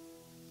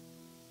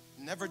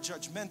 Never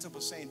judgmental,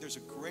 but saying there's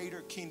a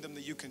greater kingdom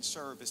that you can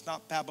serve. It's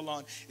not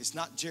Babylon, it's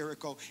not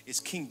Jericho, it's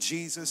King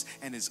Jesus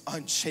and His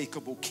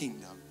unshakable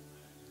kingdom.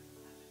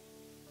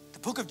 The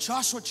book of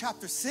Joshua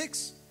chapter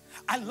 6,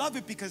 I love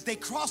it because they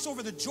cross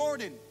over the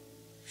Jordan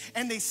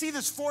and they see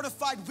this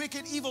fortified,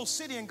 wicked, evil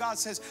city, and God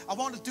says, I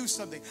want to do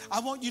something. I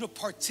want you to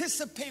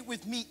participate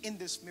with me in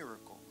this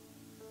miracle.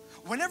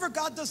 Whenever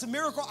God does a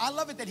miracle, I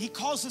love it that He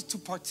calls us to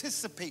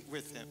participate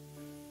with Him.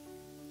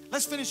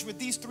 Let's finish with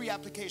these 3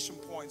 application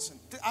points. And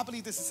I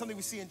believe this is something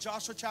we see in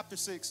Joshua chapter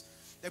 6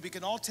 that we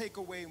can all take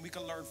away and we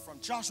can learn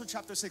from. Joshua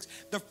chapter 6,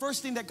 the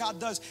first thing that God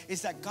does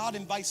is that God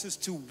invites us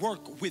to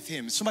work with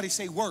Him. Somebody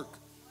say work.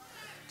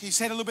 Can you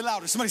say it a little bit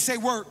louder? Somebody say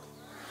work.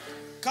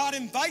 God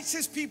invites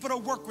His people to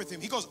work with Him.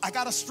 He goes, I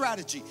got a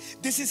strategy.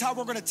 This is how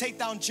we're going to take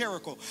down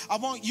Jericho. I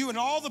want you and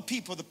all the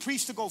people, the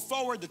priests to go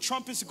forward, the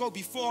trumpets to go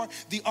before,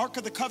 the Ark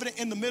of the Covenant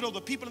in the middle,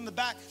 the people in the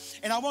back.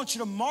 And I want you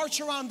to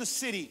march around the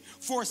city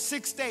for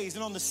 6 days.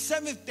 And on the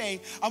 7th day,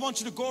 I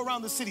want you to go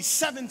around the city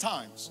 7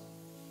 times.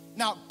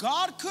 Now,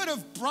 God could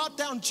have brought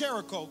down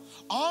Jericho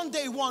on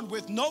day 1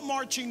 with no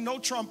marching, no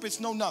trumpets,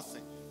 no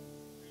nothing.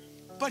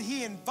 But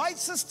He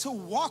invites us to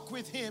walk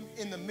with Him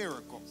in the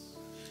miracle.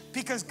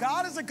 Because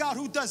God is a God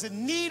who doesn't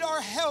need our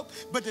help,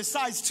 but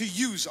decides to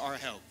use our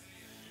help.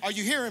 Are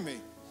you hearing me?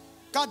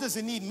 God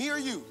doesn't need me or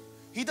you.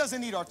 He doesn't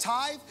need our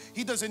tithe.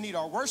 He doesn't need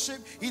our worship.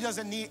 He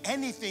doesn't need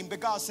anything, but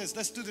God says,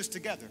 let's do this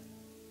together.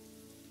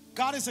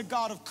 God is a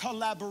God of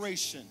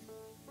collaboration.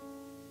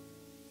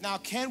 Now,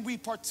 can we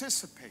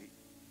participate?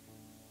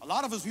 A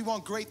lot of us, we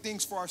want great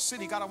things for our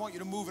city. God, I want you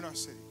to move in our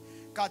city.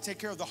 God, take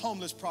care of the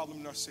homeless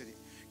problem in our city.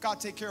 God,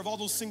 take care of all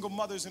those single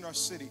mothers in our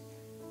city.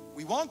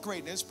 We want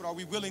greatness, but are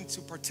we willing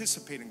to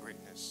participate in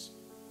greatness?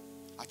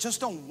 I just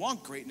don't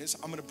want greatness.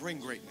 I'm going to bring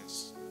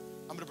greatness.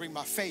 I'm going to bring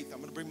my faith. I'm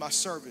going to bring my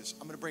service.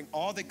 I'm going to bring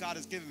all that God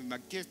has given me, my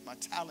gift, my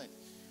talent.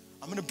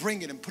 I'm going to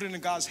bring it and put it in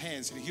God's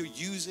hands, and He'll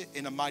use it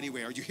in a mighty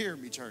way. Are you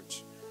hearing me,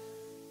 church?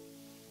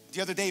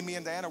 The other day, me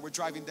and Diana were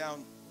driving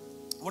down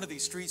one of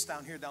these streets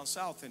down here, down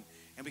south, and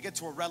we get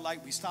to a red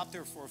light. We stop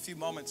there for a few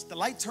moments. The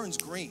light turns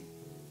green.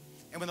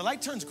 And when the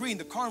light turns green,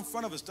 the car in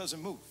front of us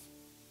doesn't move.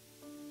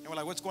 And we're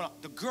like, what's going on?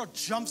 The girl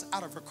jumps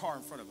out of her car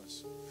in front of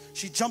us.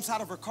 She jumps out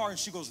of her car and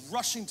she goes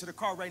rushing to the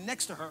car right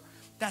next to her.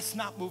 That's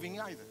not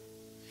moving either.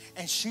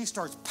 And she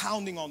starts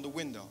pounding on the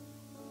window.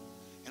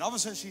 And all of a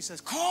sudden she says,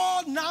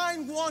 call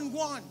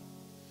 911.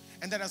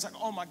 And then I was like,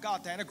 oh my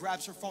God. Diana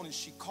grabs her phone and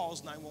she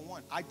calls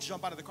 911. I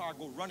jump out of the car, I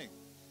go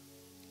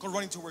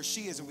running to where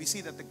she is. And we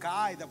see that the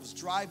guy that was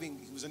driving,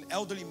 he was an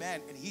elderly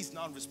man and he's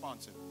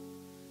non-responsive.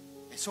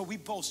 And so we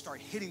both start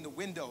hitting the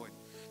window, and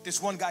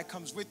this one guy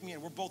comes with me,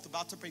 and we're both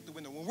about to break the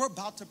window. When we're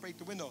about to break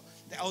the window,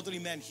 the elderly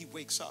man, he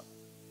wakes up.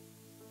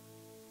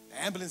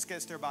 The ambulance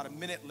gets there about a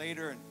minute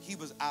later, and he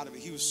was out of it.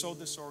 He was so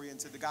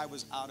disoriented. The guy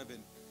was out of it.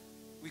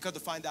 We got to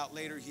find out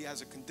later he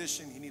has a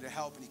condition. He needed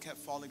help, and he kept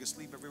falling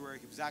asleep everywhere.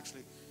 He was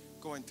actually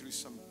going through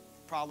some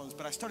problems.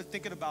 But I started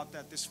thinking about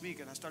that this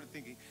week, and I started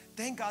thinking,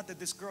 thank God that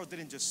this girl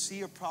didn't just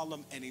see a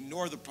problem and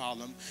ignore the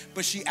problem,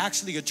 but she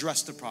actually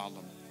addressed the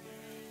problem.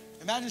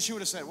 Imagine she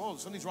would have said, whoa,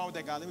 something's wrong with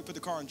that guy. Let me put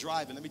the car on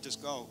drive and let me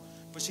just go.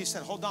 But she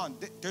said, hold on,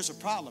 there's a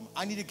problem.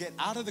 I need to get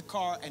out of the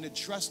car and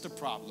address the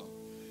problem.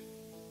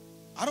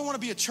 I don't want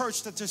to be a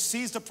church that just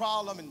sees the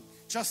problem and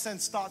just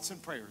sends thoughts and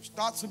prayers.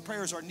 Thoughts and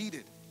prayers are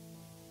needed.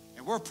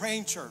 And we're a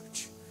praying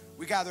church.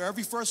 We gather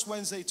every first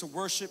Wednesday to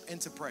worship and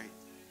to pray.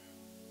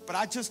 But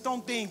I just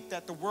don't think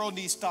that the world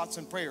needs thoughts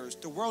and prayers.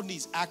 The world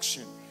needs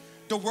action.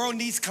 The world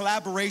needs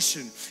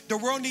collaboration. The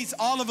world needs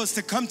all of us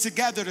to come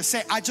together to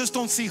say, I just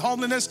don't see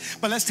homelessness,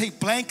 but let's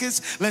take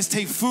blankets, let's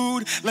take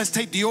food, let's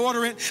take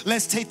deodorant,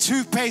 let's take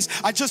toothpaste.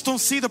 I just don't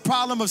see the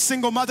problem of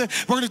single mother.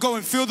 We're going to go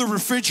and fill the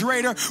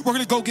refrigerator. We're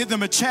going to go give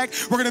them a check.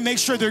 We're going to make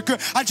sure they're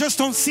good. I just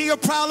don't see a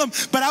problem,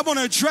 but I want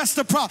to address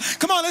the problem.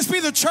 Come on, let's be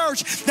the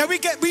church that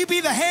we be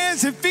the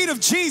hands and feet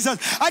of Jesus.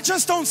 I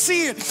just don't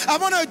see it. I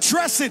want to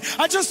address it.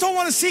 I just don't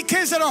want to see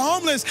kids that are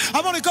homeless. I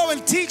want to go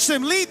and teach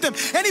them, lead them.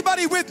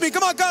 Anybody with me?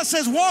 Come on, God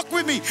says, walk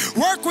with me,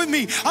 work with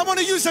me. I want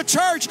to use the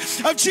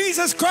church of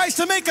Jesus Christ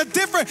to make a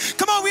difference.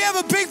 Come on, we have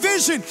a big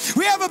vision.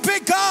 We have a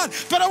big God,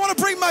 but I want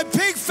to bring my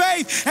big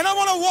faith, and I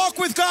want to walk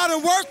with God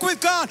and work with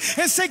God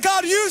and say,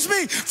 God, use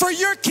me for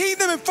your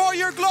kingdom and for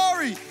your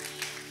glory.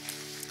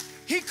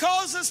 He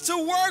calls us to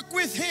work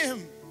with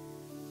him.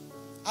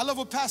 I love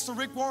what Pastor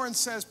Rick Warren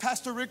says.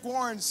 Pastor Rick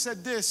Warren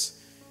said this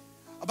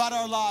about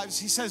our lives.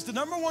 He says, the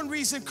number one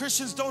reason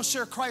Christians don't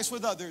share Christ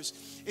with others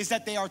is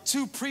that they are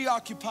too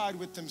preoccupied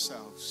with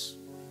themselves.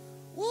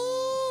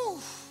 Woo!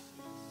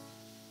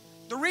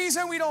 The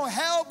reason we don't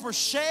help or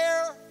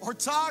share or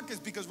talk is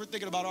because we're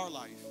thinking about our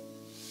life.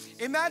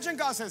 Imagine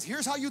God says,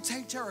 here's how you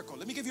take Jericho.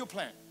 Let me give you a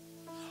plan.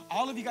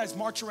 All of you guys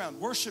march around,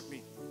 worship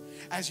me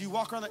as you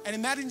walk around. And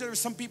imagine there are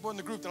some people in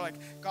the group that are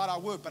like, God, I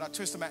would, but I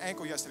twisted my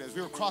ankle yesterday as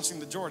we were crossing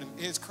the Jordan.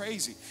 It's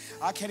crazy.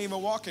 I can't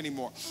even walk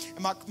anymore.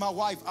 And my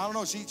wife, I don't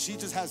know, she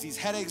just has these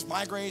headaches,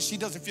 migraines. She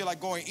doesn't feel like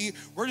going eat.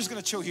 We're just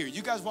going to chill here.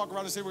 You guys walk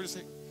around and say, we're just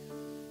saying,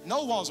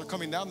 no walls are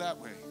coming down that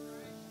way.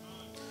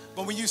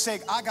 But when you say,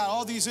 I got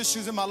all these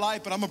issues in my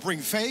life, but I'm going to bring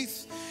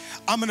faith,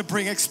 I'm going to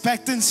bring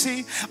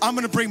expectancy, I'm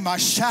going to bring my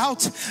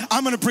shout,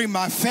 I'm going to bring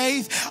my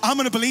faith, I'm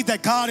going to believe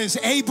that God is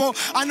able.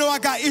 I know I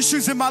got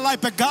issues in my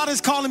life, but God is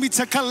calling me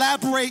to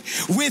collaborate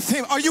with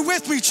him. Are you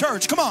with me,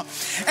 church? Come on.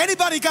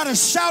 Anybody got a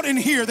shout in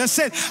here that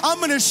said, I'm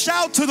going to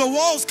shout till the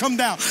walls come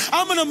down.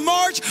 I'm going to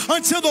march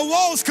until the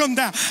walls come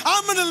down.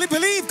 I'm going to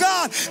believe,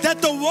 God,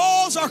 that the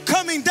walls are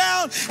coming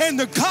down and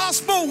the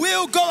gospel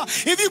will go.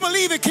 If you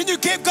believe it, can you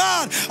give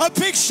God a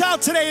big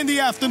shout today in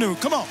the afternoon?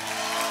 Come on.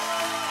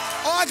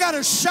 Oh, I got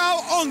to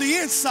shout on the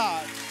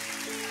inside.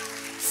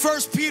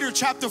 1 Peter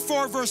chapter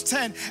 4, verse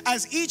 10,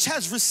 as each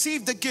has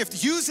received a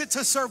gift, use it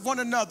to serve one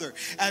another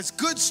as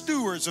good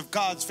stewards of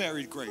God's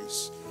varied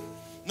grace.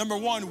 Number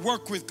one,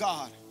 work with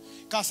God.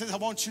 God says, I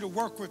want you to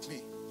work with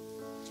me.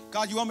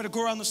 God, you want me to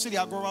go around the city?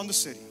 I'll go around the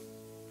city.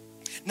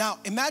 Now,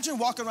 imagine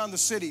walking around the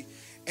city,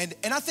 and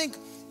I think,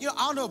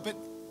 I don't know,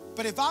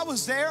 but if I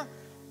was there,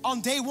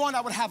 on day one,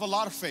 I would have a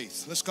lot of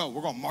faith. Let's go.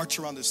 We're going to march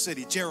around the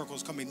city.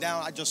 Jericho's coming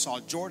down. I just saw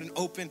Jordan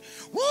open.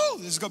 Woo!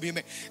 This is going to be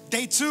amazing.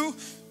 Day two,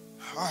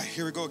 all right,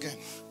 here we go again.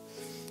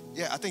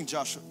 Yeah, I think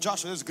Joshua,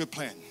 this is a good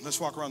plan. Let's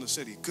walk around the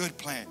city. Good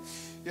plan.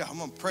 Yeah, I'm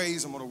going to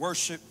praise. I'm going to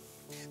worship.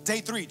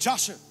 Day three,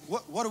 Joshua,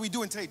 what are we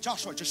doing today?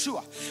 Joshua,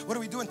 what are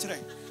we doing today?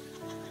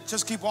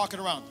 Just keep walking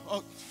around.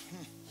 Oh,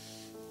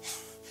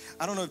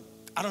 I don't know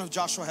if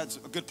Joshua has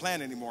a good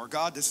plan anymore.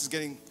 God, this is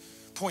getting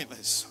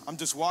pointless. I'm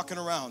just walking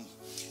around.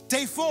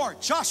 Day four,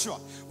 Joshua,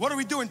 what are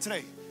we doing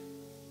today?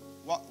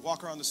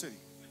 Walk around the city.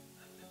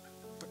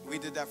 We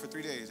did that for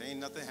 3 days. Ain't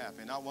nothing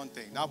happened. Not one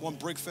thing. Not one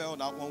brick fell.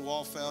 Not one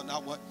wall fell.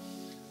 Not one.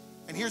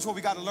 And here's what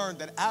we got to learn,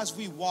 that as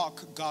we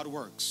walk, God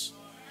works.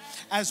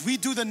 As we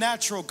do the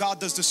natural, God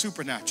does the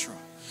supernatural.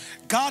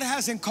 God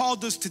hasn't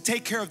called us to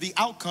take care of the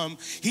outcome.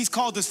 He's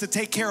called us to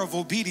take care of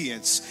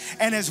obedience.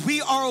 And as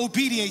we are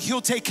obedient,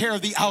 he'll take care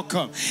of the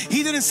outcome.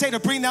 He didn't say to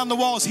bring down the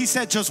walls. He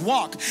said, just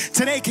walk.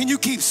 Today, can you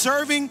keep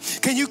serving?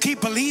 Can you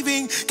keep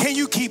believing? Can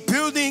you keep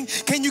building?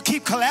 Can you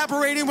keep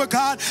collaborating with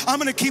God? I'm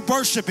going to keep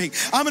worshiping.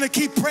 I'm going to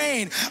keep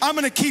praying. I'm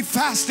going to keep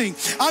fasting.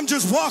 I'm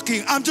just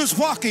walking. I'm just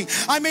walking.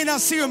 I may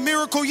not see a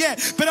miracle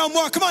yet, but I'm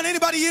walking. Come on,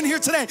 anybody in here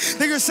today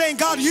that you're saying,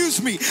 God,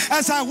 use me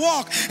as I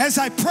walk, as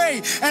I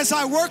pray, as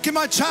I work in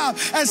my job,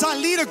 as I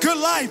lead a good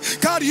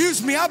life. God,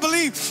 use me. I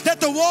believe that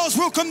the walls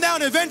will come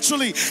down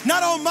eventually.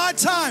 Not on my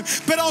time,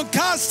 but on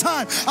God's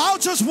time. I'll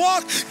just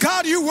walk.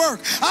 God, you work.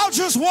 I'll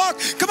just walk.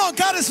 Come on,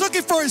 God is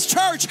looking for his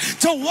church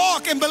to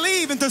walk and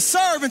believe and to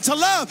serve and to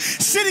love.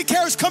 City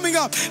Care is coming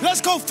up.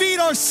 Let's go feed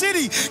our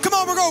city. Come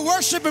on, we're going to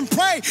worship and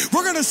pray.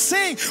 We're going to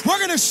sing. We're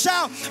going to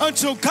shout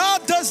until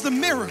God does the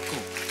miracle.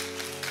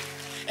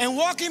 And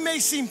walking may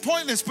seem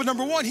pointless, but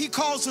number one, he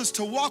calls us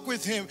to walk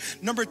with him.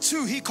 Number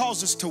two, he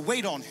calls us to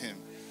wait on him.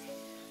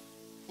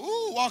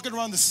 Ooh, walking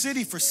around the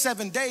city for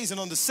 7 days, and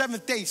on the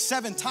seventh day,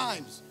 7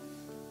 times.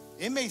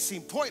 It may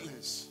seem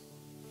pointless,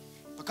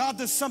 but God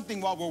does something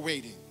while we're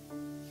waiting.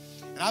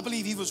 And I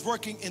believe he was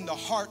working in the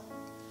heart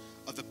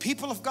of the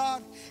people of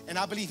God, and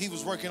I believe he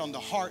was working on the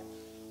heart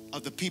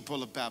of the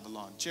people of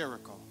Babylon,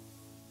 Jericho.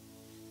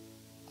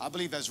 I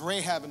believe as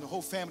Rahab and the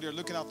whole family are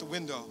looking out the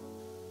window,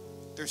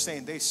 they're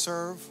saying they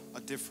serve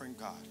a different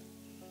God.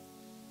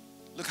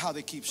 Look how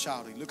they keep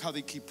shouting. Look how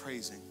they keep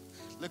praising.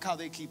 Look how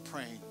they keep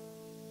praying.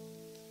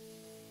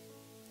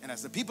 And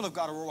as the people of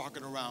God were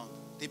walking around,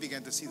 they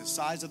began to see the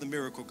size of the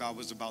miracle God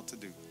was about to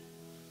do.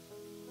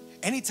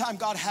 Anytime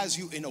God has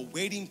you in a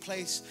waiting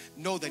place,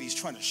 know that he's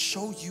trying to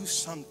show you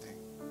something.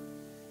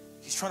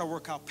 He's trying to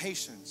work out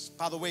patience.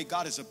 By the way,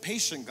 God is a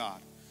patient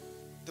God.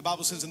 The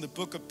Bible says in the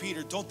book of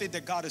Peter, don't think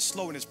that God is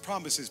slow in his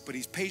promises, but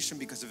he's patient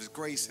because of his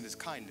grace and his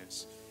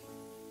kindness.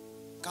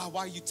 God,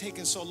 why are you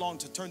taking so long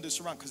to turn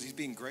this around? Because he's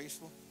being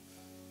graceful.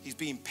 He's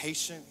being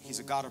patient. He's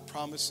a God of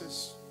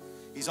promises.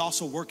 He's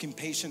also working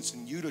patience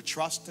in you to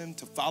trust him,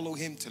 to follow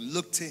him, to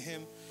look to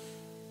him.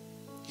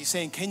 He's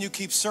saying, can you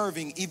keep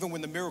serving even when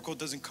the miracle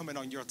doesn't come in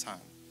on your time?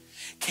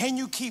 Can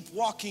you keep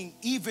walking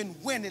even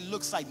when it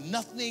looks like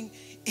nothing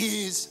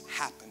is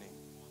happening?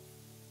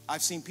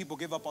 I've seen people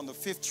give up on the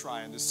 5th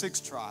try and the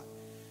 6th try,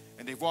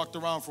 and they've walked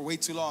around for way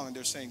too long, and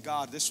they're saying,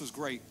 God, this was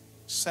great.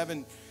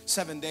 Seven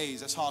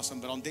days, that's awesome,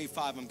 but on day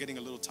 5, I'm getting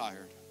a little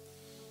tired.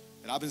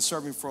 And I've been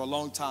serving for a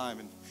long time,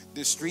 and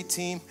this street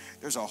team,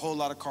 there's a whole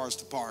lot of cars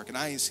to park, and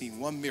I ain't seen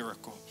one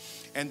miracle.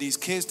 And these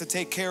kids to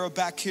take care of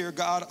back here,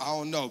 God, I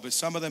don't know, but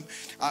some of them,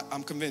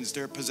 I'm convinced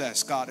they're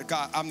possessed. God,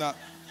 I'm not.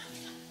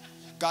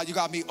 God, you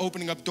got me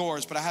opening up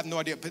doors, but I have no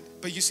idea.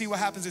 But you see what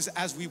happens is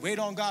as we wait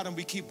on God and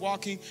we keep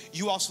walking,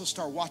 you also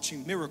start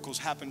watching miracles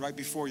happen right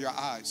before your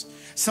eyes.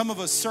 Some of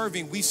us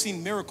serving, we've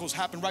seen miracles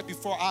happen right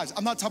before our eyes.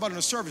 I'm not talking about in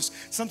a service.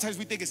 Sometimes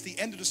we think it's the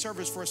end of the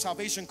service for a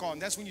salvation call,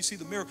 and that's when you see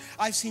the miracle.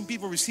 I've seen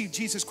people receive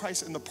Jesus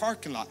Christ in the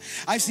parking lot.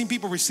 I've seen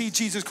people receive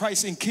Jesus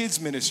Christ in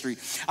kids ministry.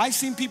 I've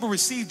seen people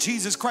receive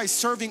Jesus Christ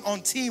serving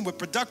on team with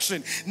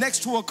production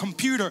next to a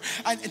computer.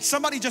 And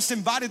somebody just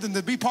invited them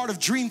to be part of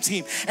Dream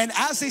Team. And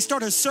as they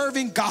started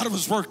serving, God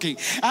was working.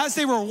 As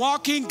they were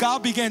walking,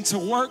 God began to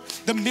work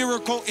the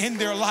miracle in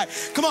their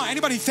life. Come on,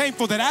 anybody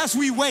thankful that as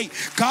we wait,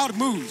 God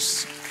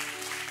moves?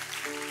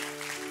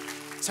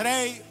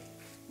 Today,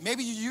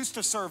 maybe you used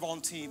to serve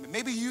on team, and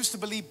maybe you used to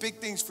believe big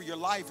things for your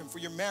life and for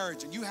your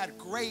marriage, and you had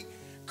great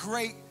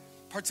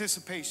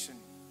participation,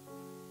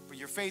 but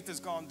your faith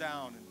has gone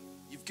down and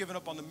you've given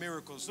up on the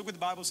miracles. Look what the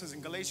Bible says in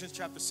Galatians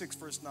chapter 6,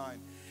 verse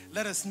 9.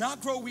 Let us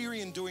not grow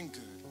weary in doing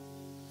good,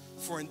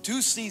 for in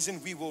due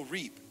season we will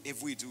reap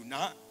if we do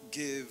not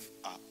give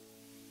up.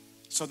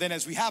 So then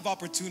as we have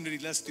opportunity,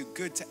 let's do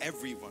good to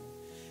everyone,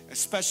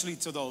 especially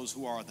to those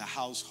who are the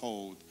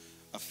household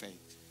of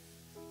faith.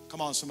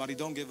 Come on, somebody,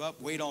 don't give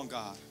up. Wait on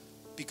God,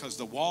 because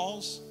the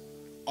walls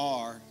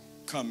are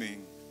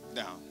coming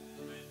down.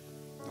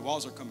 The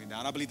walls are coming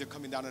down. I believe they're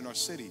coming down in our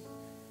city.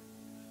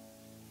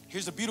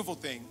 Here's the beautiful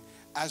thing.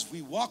 As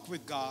we walk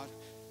with God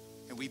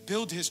and we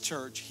build his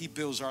church, he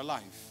builds our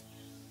life.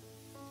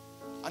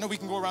 I know we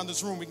can go around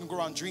this room, we can go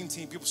around Dream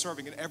Team, people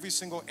serving in every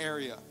single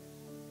area.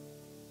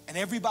 And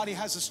everybody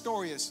has a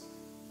story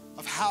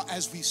of how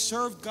as we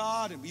served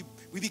God and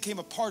we became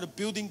a part of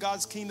building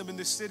God's kingdom in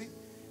this city,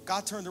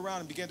 God turned around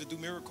and began to do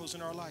miracles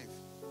in our life.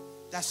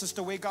 That's just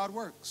the way God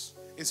works.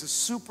 It's a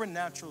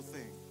supernatural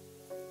thing.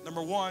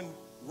 Number 1,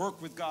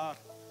 work with God.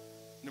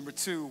 Number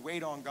 2,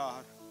 wait on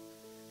God.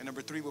 And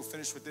number 3, we'll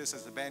finish with this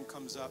as the band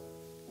comes up.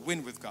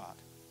 Win with God.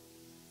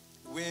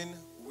 Win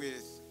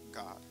with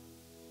God.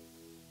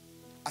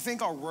 I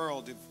think our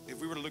world, if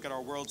we were to look at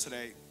our world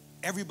today,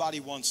 everybody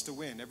wants to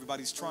win.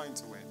 Everybody's trying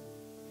to win.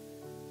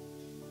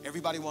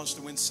 Everybody wants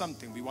to win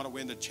something. We want to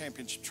win the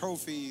championship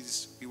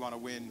trophies. We want to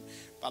win.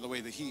 By the way,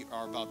 the Heat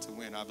are about to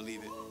win. I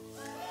believe it.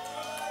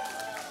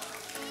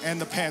 And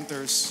the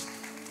Panthers.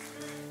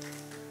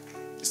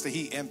 It's the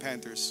Heat and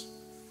Panthers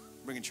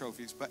bringing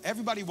trophies. But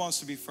everybody wants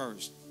to be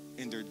first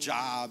in their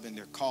job, in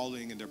their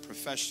calling, in their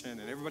profession.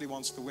 And everybody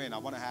wants to win. I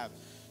want to have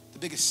the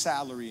biggest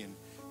salary and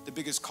the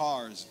biggest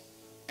cars.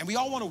 And we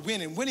all want to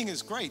win, and winning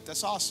is great.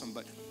 That's awesome.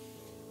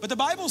 But the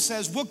Bible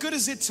says, what good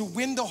is it to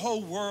win the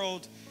whole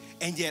world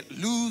and yet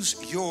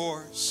lose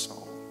your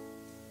soul?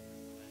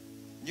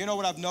 You know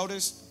what I've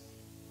noticed?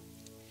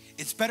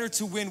 It's better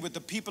to win with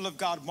the people of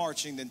God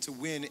marching than to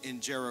win in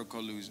Jericho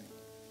losing.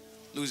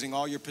 Losing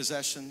all your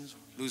possessions,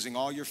 losing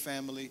all your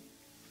family,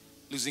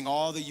 losing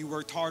all that you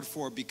worked hard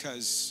for,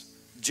 because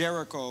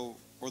Jericho,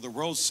 or the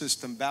world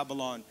system,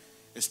 Babylon,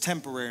 is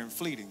temporary and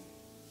fleeting.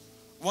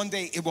 One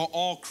day it will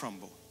all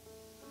crumble.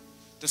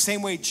 The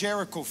same way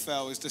Jericho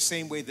fell is the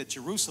same way that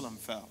Jerusalem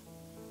fell.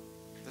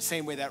 The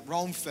same way that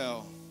Rome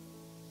fell.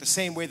 The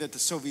same way that the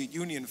Soviet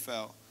Union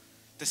fell.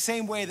 The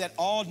same way that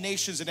all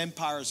nations and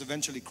empires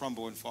eventually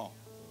crumble and fall.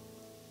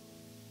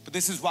 But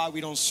this is why we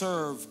don't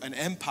serve an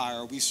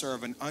empire, we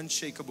serve an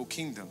unshakable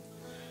kingdom.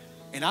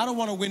 And I don't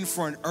want to win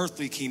for an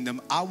earthly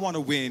kingdom, I want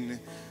to win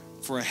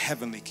for a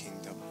heavenly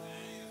kingdom.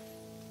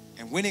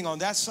 And winning on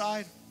that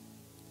side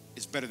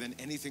is better than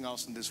anything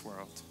else in this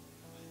world.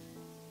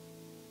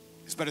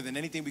 It's better than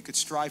anything we could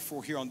strive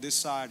for here on this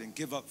side and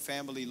give up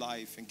family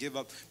life and give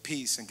up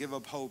peace and give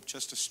up hope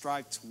just to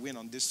strive to win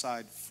on this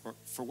side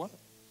for what?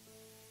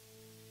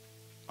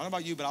 I don't know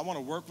about you, but I want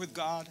to work with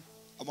God.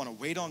 I want to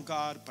wait on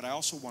God, but I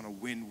also want to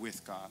win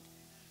with God.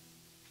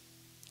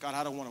 God,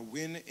 I don't want to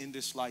win in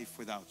this life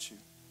without you.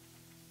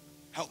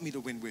 Help me to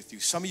win with you.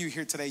 Some of you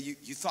here today,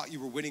 you thought you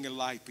were winning in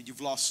life, but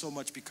you've lost so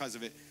much because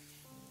of it.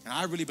 And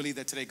I really believe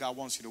that today God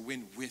wants you to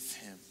win with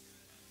him.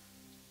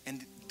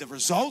 And the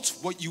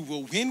results, what you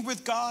will win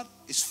with God,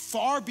 is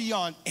far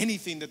beyond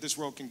anything that this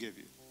world can give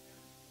you.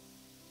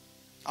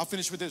 I'll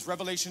finish with this.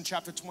 Revelation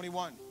chapter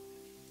 21,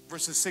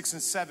 verses 6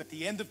 and 7. At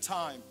the end of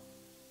time,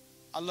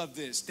 I love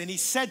this. Then he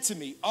said to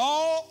me,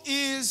 all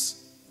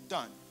is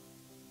done.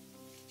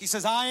 He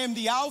says, I am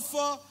the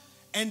Alpha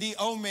and the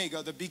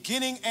Omega, the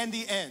beginning and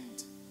the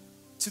end.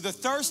 To the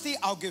thirsty,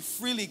 I'll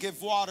freely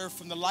give water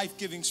from the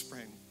life-giving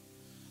spring.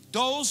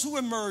 Those who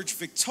emerge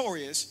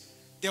victorious,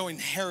 they'll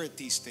inherit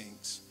these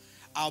things.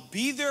 I'll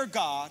be their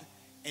God,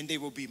 and they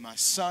will be my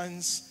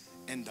sons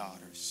and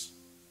daughters.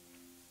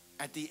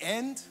 At the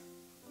end,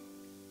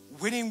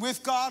 winning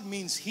with God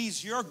means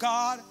he's your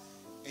God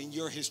and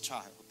you're his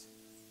child.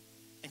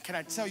 And can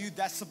I tell you,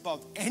 that's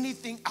above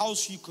anything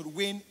else you could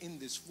win in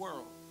this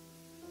world.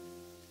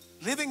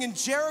 Living in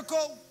Jericho,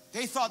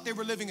 they thought they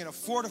were living in a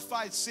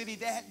fortified city.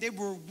 They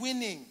were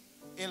winning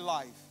in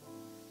life.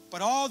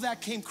 But all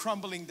that came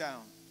crumbling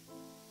down.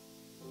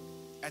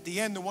 At the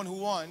end, the one who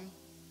won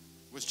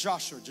was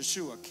Joshua,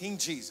 King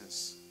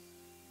Jesus,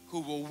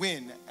 who will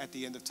win at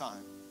the end of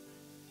time.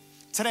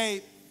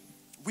 Today,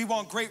 we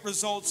want great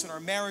results in our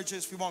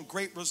marriages. We want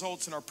great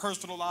results in our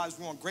personal lives.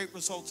 We want great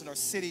results in our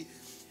city.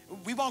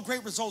 We want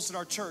great results in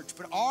our church.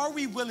 But are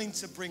we willing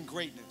to bring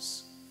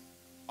greatness?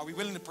 Are we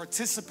willing to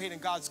participate in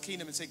God's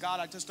kingdom and say, God,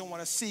 I just don't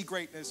want to see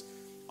greatness.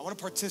 I want to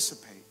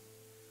participate.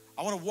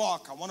 I want to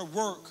walk. I want to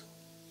work.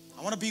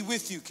 I want to be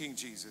with you, King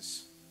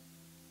Jesus.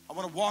 I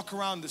want to walk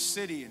around the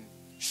city and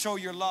show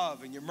your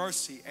love and your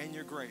mercy and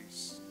your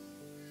grace.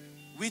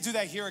 We do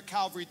that here at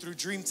Calvary through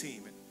Dream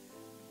Team. And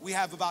we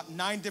have about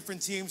 9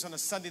 different teams on a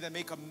Sunday that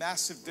make a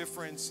massive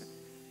difference.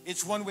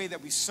 It's one way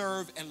that we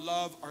serve and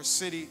love our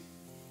city.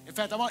 In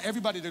fact, I want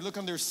everybody to look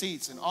on their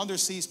seats, and on their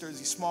seats there's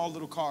these small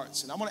little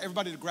cards, and I want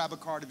everybody to grab a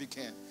card if you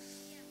can.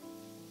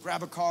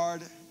 Grab a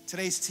card.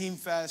 Today's Team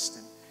Fest,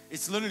 and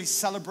it's literally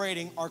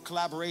celebrating our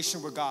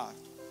collaboration with God.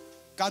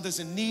 God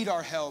doesn't need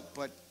our help,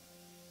 but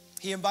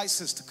he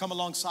invites us to come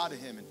alongside of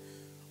him and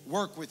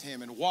work with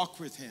him and walk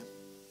with him.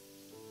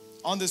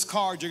 On this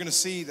card, you're going to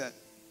see that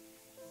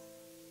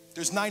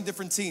there's 9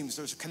 different teams.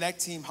 There's a Connect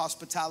team,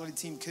 hospitality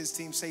team, kids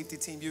team, safety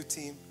team, youth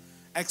team,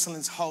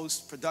 excellence,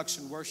 host,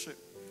 production, worship.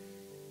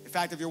 In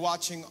fact, if you're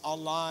watching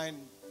online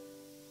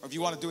or if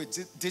you want to do it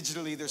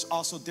digitally, there's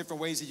also different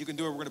ways that you can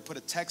do it. We're going to put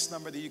a text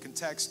number that you can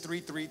text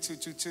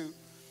 33222,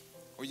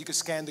 or you can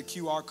scan the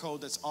QR code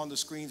that's on the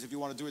screens if you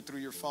want to do it through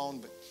your phone.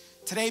 But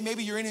today,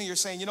 maybe you're in here and you're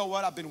saying, you know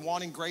what, I've been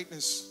wanting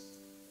greatness.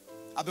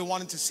 I've been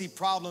wanting to see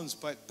problems,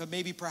 but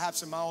maybe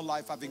perhaps in my own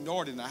life I've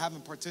ignored it and I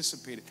haven't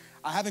participated.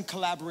 I haven't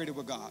collaborated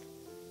with God.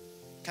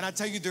 Can I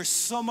tell you, there's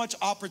so much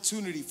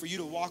opportunity for you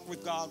to walk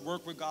with God,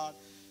 work with God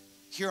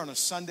here on a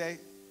Sunday.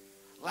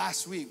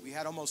 Last week, we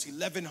had almost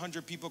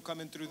 1,100 people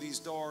coming through these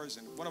doors,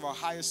 and one of our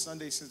highest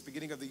Sundays since the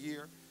beginning of the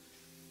year.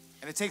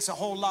 And it takes a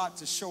whole lot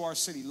to show our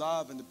city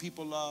love and the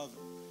people love.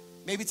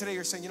 Maybe today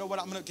you're saying, you know what,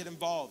 I'm going to get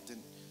involved, and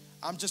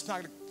I'm just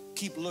not going to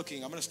keep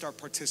looking. I'm going to start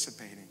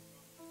participating.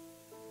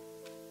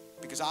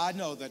 Because I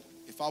know that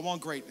if I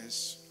want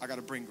greatness, I got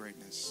to bring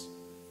greatness.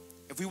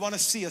 If we want to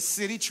see a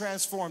city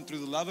transformed through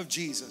the love of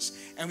Jesus,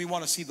 and we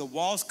want to see the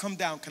walls come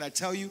down, can I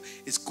tell you,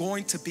 it's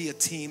going to be a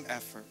team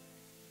effort.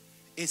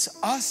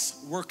 It's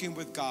us working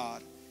with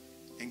God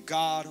and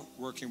God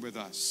working with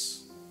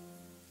us.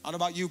 I don't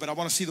know about you, but I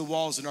want to see the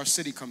walls in our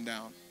city come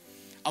down.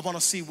 I want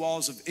to see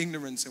walls of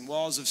ignorance and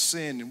walls of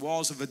sin and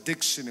walls of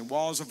addiction and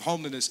walls of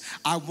homelessness.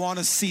 I want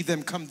to see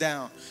them come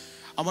down.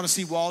 I want to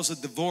see walls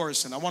of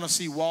divorce, and I want to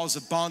see walls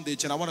of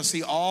bondage, and I want to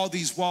see all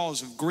these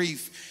walls of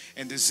grief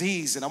and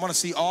disease, and I want to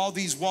see all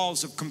these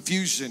walls of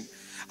confusion.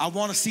 I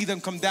want to see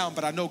them come down,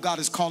 but I know God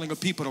is calling a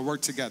people to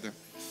work together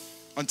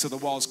until the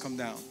walls come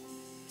down.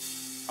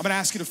 I'm going to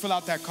ask you to fill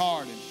out that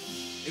card. And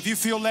if you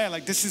feel led,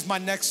 like this is my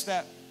next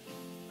step,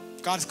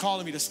 God is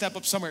calling me to step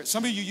up somewhere.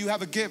 Some of you, you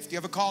have a gift, you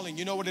have a calling,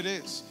 you know what it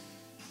is.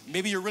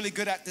 Maybe you're really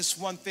good at this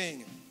one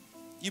thing.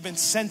 You've been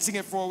sensing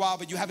it for a while,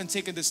 but you haven't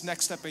taken this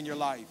next step in your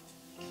life.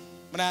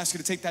 I'm going to ask you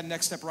to take that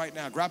next step right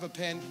now. Grab a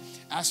pen,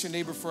 ask your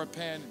neighbor for a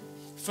pen,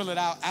 fill it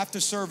out. After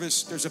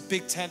service, there's a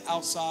big tent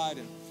outside,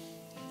 and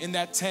in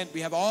that tent, we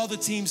have all the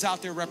teams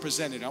out there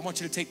represented. I want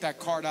you to take that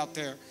card out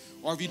there.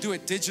 Or if you do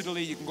it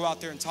digitally, you can go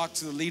out there and talk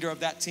to the leader of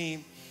that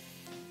team.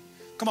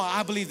 Come on,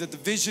 I believe that the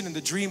vision and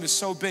the dream is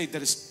so big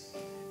that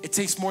it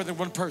takes more than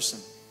one person.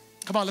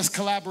 Come on, let's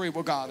collaborate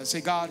with God and say,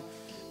 God,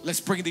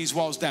 let's bring these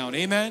walls down.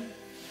 Amen?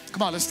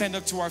 Come on, let's stand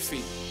up to our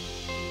feet.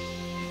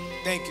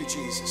 Thank you,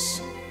 Jesus.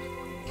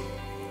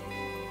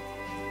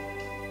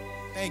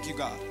 Thank you,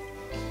 God.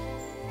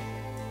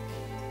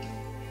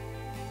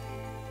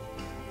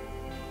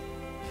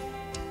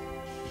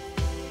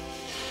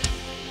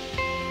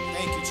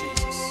 Thank you,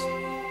 Jesus.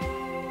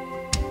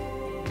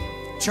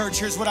 Church,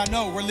 here's what I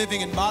know. We're living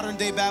in modern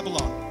day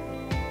Babylon.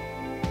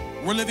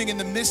 We're living in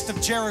the midst of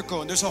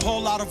Jericho, and there's a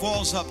whole lot of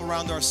walls up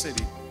around our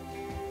city.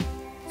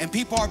 And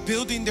people are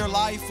building their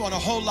life on a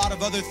whole lot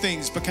of other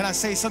things. But can I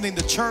say something?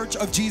 The church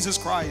of Jesus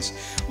Christ,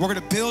 we're gonna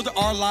build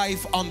our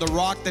life on the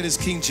rock that is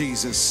King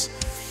Jesus.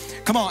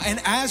 Come on, and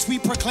as we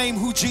proclaim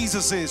who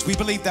Jesus is, we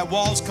believe that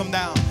walls come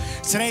down.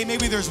 Today,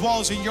 maybe there's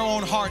walls in your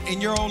own heart,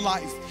 in your own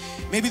life.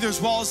 Maybe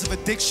there's walls of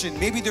addiction.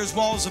 Maybe there's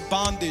walls of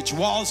bondage,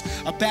 walls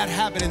of bad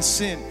habit and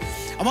sin.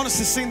 I want us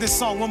to sing this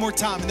song one more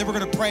time, and then we're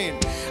gonna pray.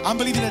 And I'm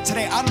believing that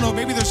today, I don't know,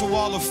 maybe there's a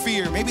wall of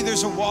fear. Maybe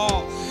there's a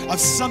wall of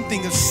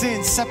something, of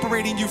sin,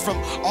 separating you from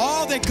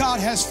all that God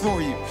has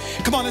for you.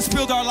 Come on, let's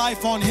build our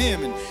life on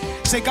Him and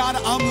say, God,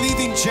 I'm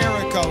leaving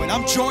Jericho and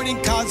I'm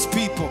joining God's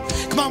people.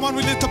 Come on, why don't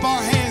we lift up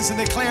our hands and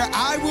declare,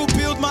 I will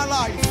build my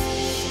life.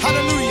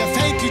 Hallelujah,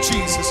 thank you,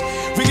 Jesus.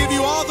 We give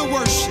you all the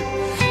worship,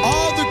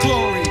 all the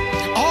glory,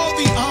 all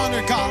the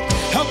honor, God.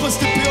 Help us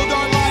to build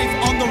our life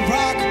on the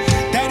rock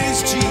that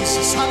is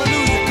Jesus.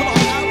 Hallelujah. Come on, I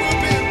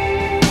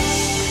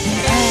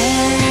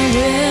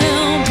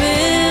will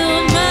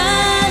build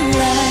my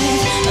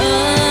life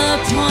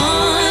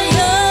upon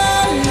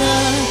your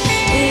love.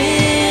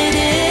 It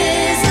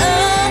is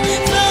a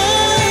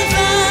firm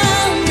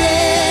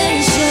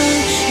foundation,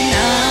 and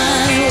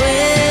I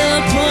will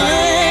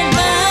put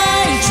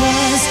my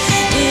trust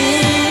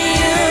in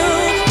you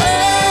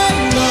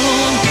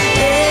alone,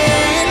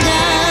 and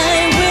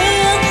I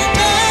will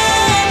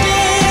not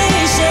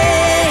be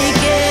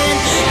shaken.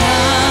 I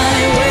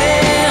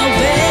will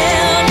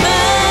build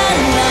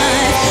my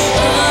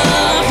life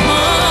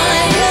upon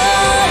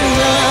your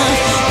love.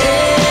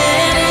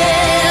 It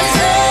is a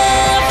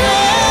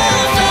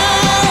firm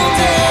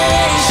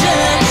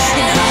foundation,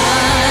 and I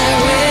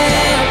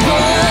will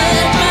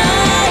put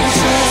my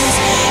trust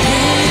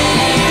in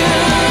you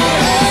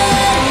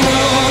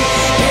alone,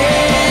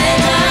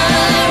 and I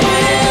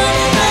will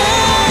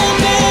not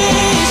be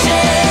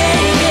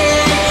shaken.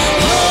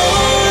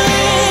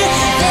 Holy,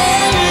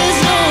 there is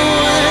no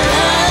one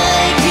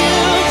like you.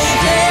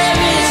 There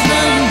is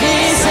none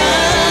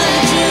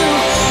beside you.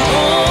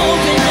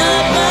 Open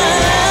up my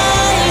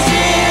eyes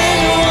in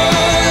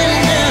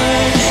wonder.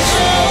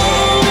 Show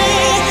me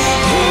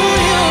who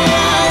you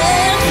are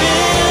and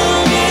fill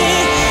me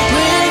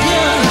with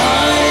your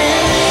heart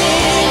and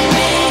lead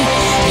me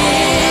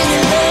in your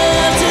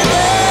love to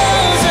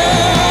those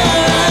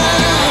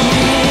around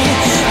me.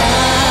 I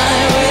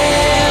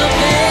will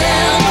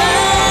build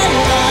my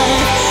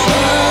life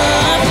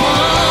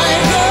upon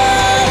your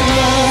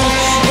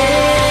love. It is a firm foundation.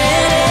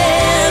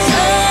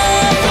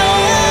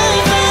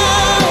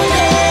 I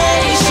will put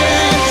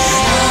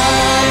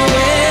my trust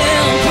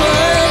in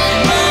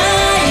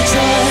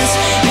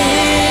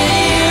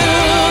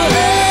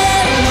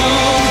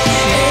you alone, and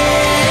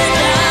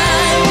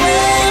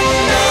I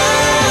will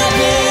not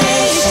be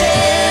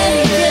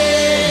shaken.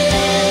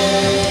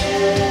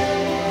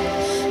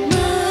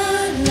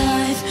 My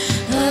life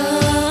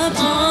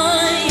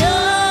upon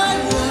your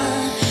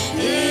love.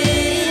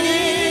 It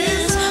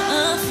is a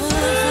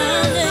firm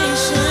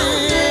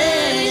foundation.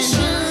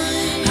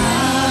 I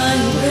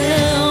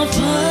will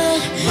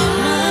put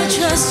my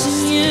trust in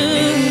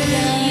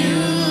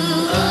you,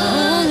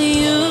 only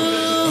you,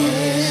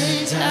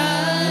 and I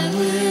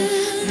will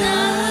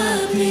not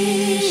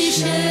be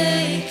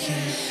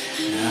shaken.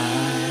 I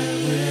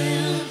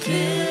will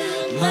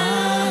build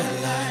my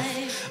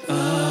life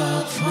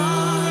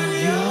upon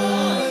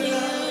your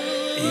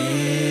love.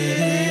 It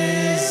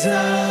is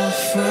a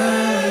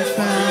firm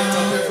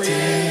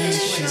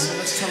foundation.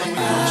 I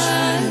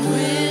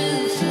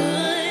will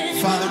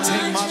put Father,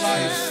 take my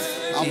life.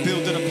 I'll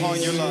build it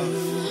upon your love.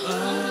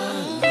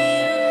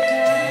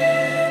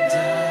 And I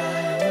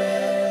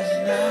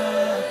will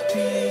not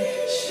be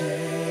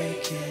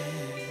shaken.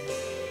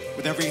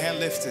 With every hand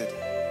lifted,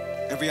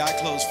 every eye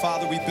closed,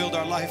 Father, we build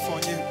our life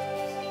on you.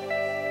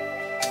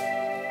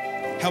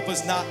 Help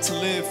us not to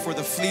live for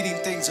the fleeting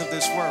things of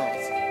this world.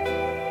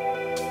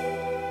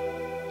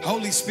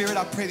 Holy Spirit,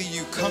 I pray that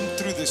you come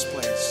through this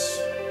place,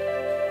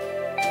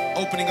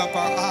 opening up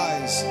our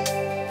eyes,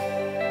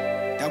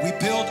 that we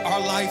build our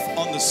life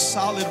on the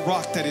solid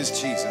rock that is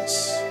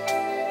Jesus.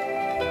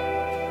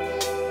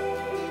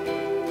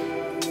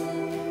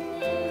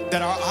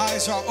 That our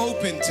eyes are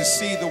open to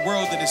see the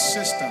world and its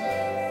system,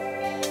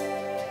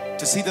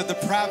 to see the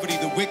depravity,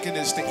 the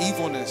wickedness, the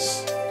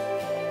evilness,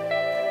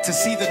 to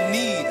see the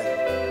need,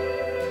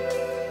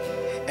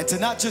 and to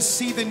not just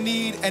see the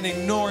need and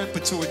ignore it,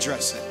 but to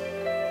address it.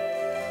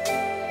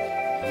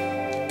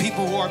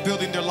 People who are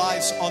building their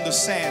lives on the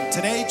sand.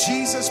 Today,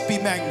 Jesus be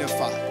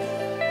magnified.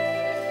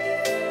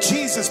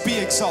 Jesus be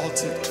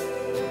exalted.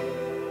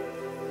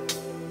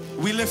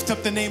 We lift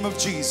up the name of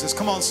Jesus.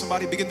 Come on,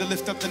 somebody begin to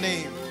lift up the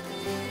name.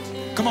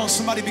 Come on,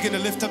 somebody begin to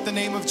lift up the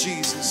name of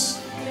Jesus.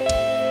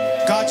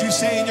 God, you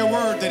say in your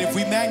word that if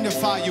we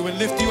magnify you and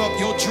lift you up,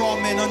 you'll draw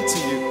men unto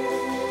you.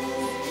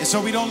 And so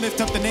we don't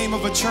lift up the name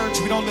of a church.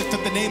 We don't lift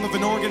up the name of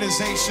an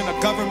organization, a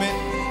government,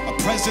 a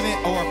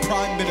president, or a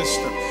prime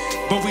minister.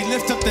 But we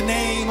lift up the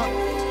name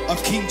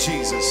of King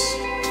Jesus.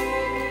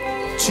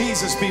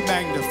 Jesus be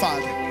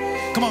magnified.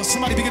 Come on,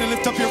 somebody begin to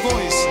lift up your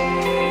voice.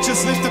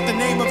 Just lift up the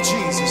name of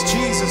Jesus.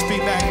 Jesus be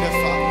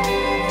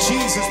magnified.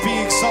 Jesus be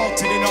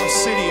exalted in our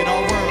city, in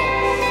our world,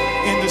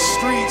 in the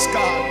streets,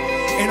 God,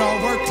 in our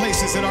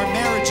workplaces, in our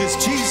marriages.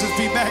 Jesus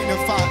be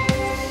magnified.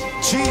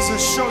 Jesus,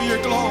 show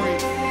your glory.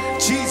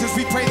 Jesus,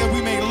 we pray that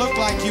we may look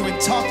like you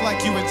and talk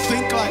like you and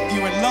think like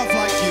you and love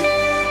like you,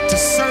 to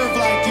serve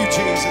like you,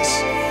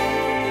 Jesus.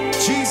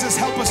 Jesus,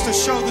 help us to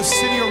show the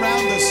city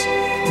around us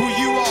who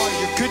you are,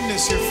 your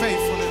goodness, your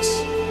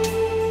faithfulness.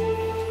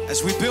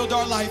 As we build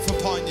our life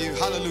upon you,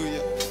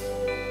 hallelujah.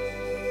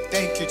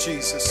 Thank you,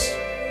 Jesus.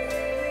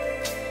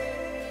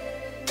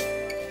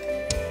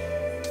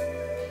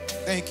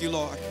 Thank you,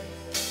 Lord.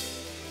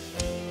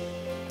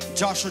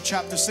 Joshua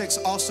chapter 6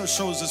 also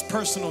shows us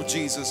personal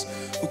Jesus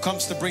who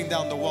comes to bring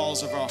down the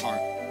walls of our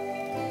heart.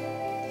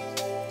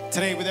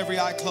 Today, with every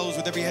eye closed,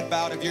 with every head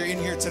bowed, if you're in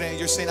here today and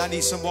you're saying, I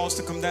need some walls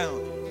to come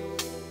down.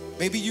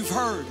 Maybe you've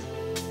heard,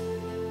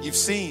 you've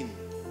seen,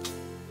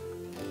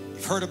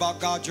 you've heard about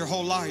God your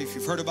whole life.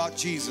 You've heard about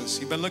Jesus.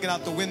 You've been looking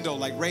out the window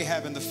like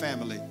Rahab and the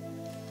family.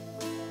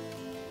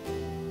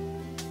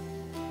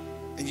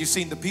 And you've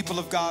seen the people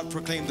of God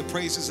proclaim the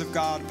praises of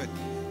God, but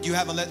you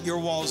haven't let your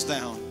walls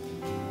down.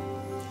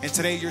 And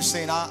today you're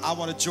saying, I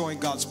want to join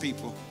God's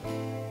people.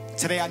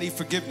 Today I need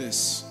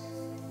forgiveness.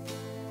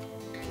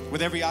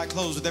 With every eye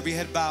closed, with every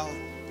head bowed.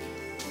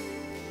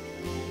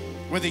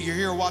 Whether you're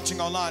here or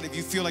watching online, if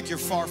you feel like you're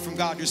far from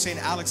God, you're saying,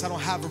 Alex, I don't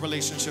have a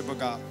relationship with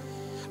God.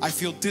 I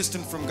feel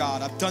distant from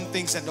God. I've done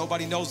things that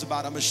nobody knows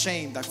about. I'm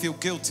ashamed. I feel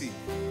guilty.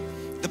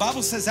 The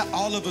Bible says that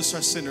all of us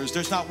are sinners.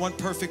 There's not one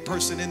perfect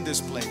person in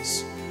this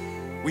place.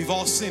 We've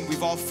all sinned.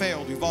 We've all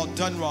failed. We've all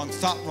done wrong,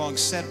 thought wrong,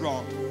 said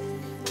wrong.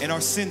 And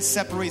our sin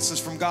separates us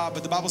from God.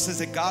 But the Bible says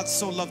that God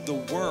so loved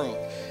the world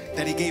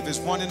that he gave his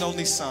one and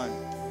only Son,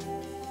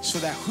 so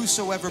that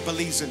whosoever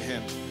believes in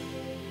him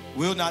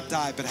will not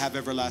die but have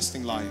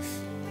everlasting life.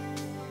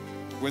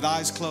 With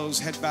eyes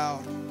closed, head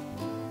bowed.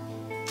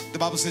 The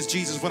Bible says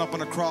Jesus went up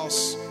on a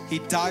cross. He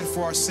died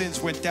for our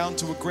sins, went down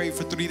to a grave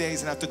for 3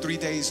 days, and after 3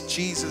 days,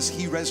 Jesus,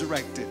 he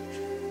resurrected.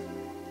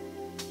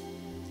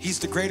 He's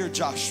the greater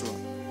Joshua,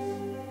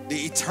 the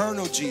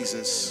eternal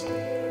Jesus,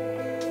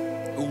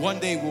 who one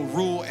day will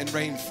rule and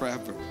reign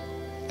forever.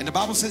 And the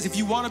Bible says if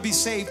you want to be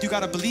saved, you got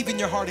to believe in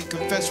your heart and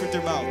confess with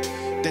your mouth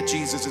that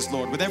Jesus is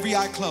Lord. With every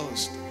eye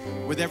closed,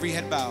 with every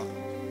head bowed.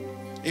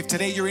 If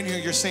today you're in here,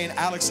 you're saying,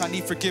 Alex, I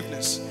need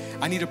forgiveness.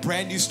 I need a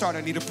brand new start.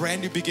 I need a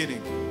brand new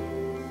beginning.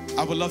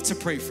 I would love to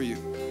pray for you.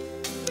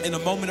 In a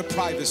moment of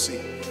privacy,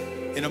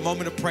 in a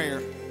moment of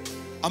prayer,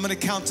 I'm going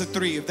to count to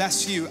 3. If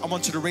that's you, I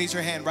want you to raise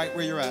your hand right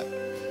where you're at.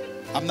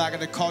 I'm not going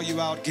to call you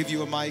out, give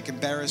you a mic,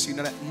 embarrass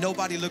you.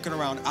 Nobody looking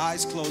around,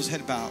 eyes closed,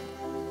 head bowed.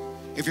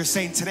 If you're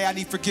saying, today I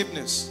need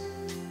forgiveness.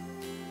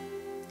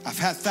 I've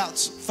had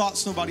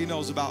thoughts nobody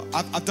knows about.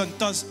 I've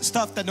done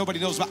stuff that nobody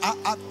knows about.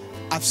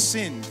 I've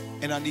sinned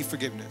and I need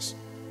forgiveness.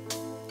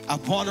 I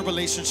want a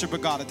relationship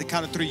with God. At the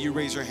count of 3, you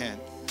raise your hand.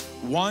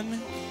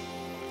 1,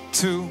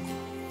 2,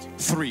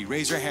 3.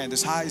 Raise your hand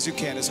as high as you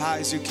can, as high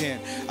as you can.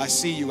 I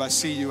see you, I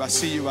see you, I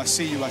see you, I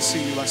see you, I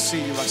see you, I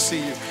see you, I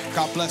see you.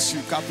 God bless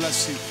you, God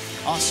bless you.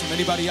 Awesome.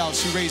 Anybody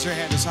else, you raise your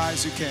hand as high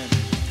as you can.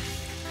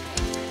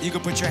 You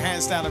can put your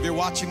hands down. If you're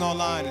watching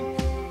online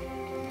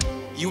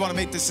and you want to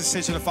make this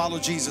decision to follow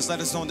Jesus, let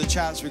us know in the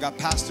chats. We got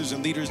pastors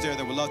and leaders there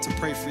that would love to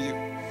pray for you.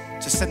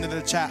 Just send it in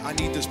the chat. I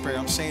need this prayer.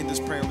 I'm saying this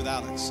prayer with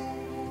Alex.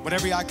 With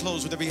every eye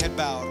closed, with every head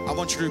bowed, I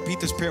want you to repeat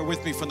this prayer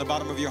with me from the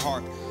bottom of your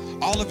heart.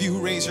 All of you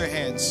who raise your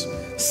hands,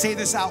 say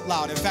this out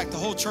loud. In fact, the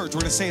whole church,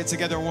 we're going to say it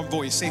together in one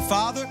voice. Say,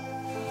 Father,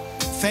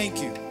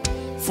 thank you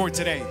for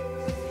today.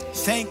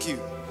 Thank you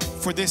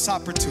for this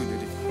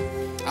opportunity.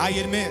 I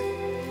admit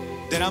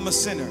that I'm a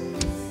sinner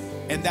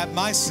and that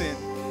my sin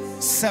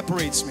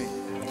separates me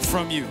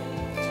from you.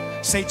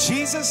 Say,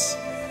 Jesus,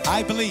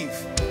 I believe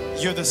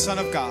you're the Son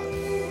of God,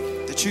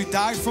 that you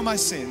died for my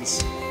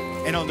sins,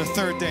 and on the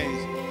 3rd day,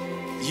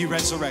 you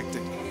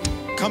resurrected.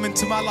 Come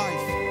into my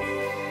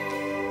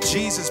life.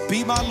 Jesus,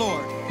 be my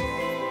Lord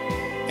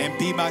and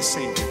be my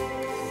Savior.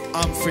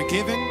 I'm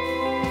forgiven,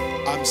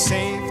 I'm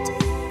saved,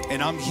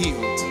 and I'm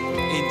healed.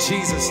 In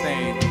Jesus'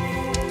 name,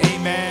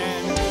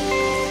 amen,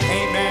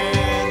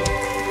 amen,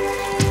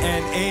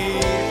 and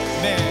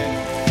amen.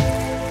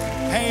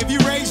 Hey, if you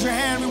raise your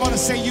hand, we want to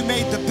say you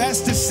made the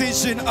best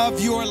decision of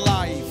your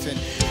life. And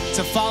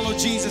to follow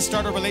Jesus,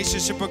 start a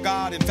relationship with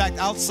God. In fact,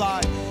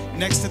 outside,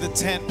 next to the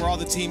tent where all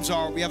the teams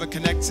are, we have a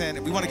Connect tent,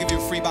 and we want to give you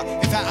a free Bible.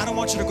 In fact, I don't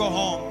want you to go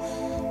home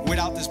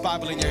without this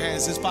Bible in your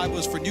hands. This Bible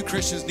is for new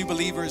Christians, new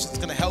believers. It's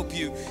going to help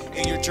you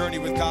in your journey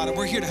with God, and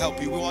we're here to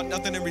help you. We want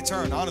nothing in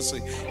return,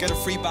 honestly. Get a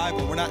free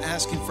Bible. We're not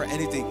asking for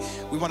anything.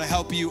 We want to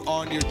help you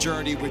on your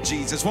journey with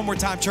Jesus. One more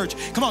time, church.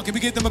 Come on, can we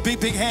give them a big,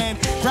 big hand?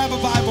 Grab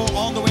a Bible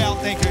on the way out.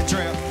 Thank you,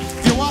 Andrea.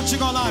 If you're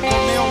watching online,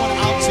 we'll mail one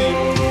out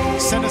to you.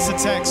 Send us a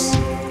text,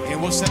 and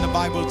we'll send the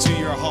Bible to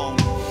your home.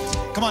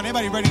 Come on,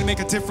 anybody ready to make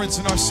a difference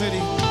in our city?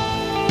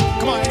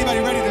 Come on, anybody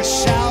ready to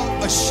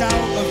shout a shout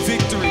of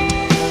victory?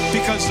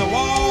 Because the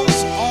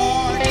walls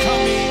are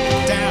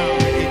coming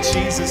down in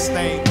Jesus'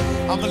 name.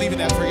 I'm believing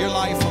that for your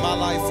life, for my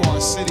life, for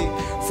our city,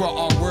 for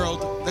our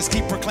world. Let's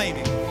keep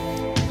proclaiming.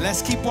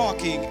 Let's keep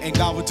walking, and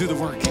God will do the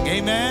working.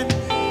 Amen.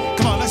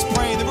 Come on, let's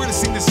pray. Then we're going to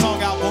sing this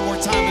song out one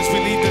more time as we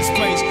leave this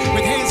place.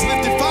 With hands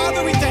lifted,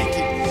 Father, we thank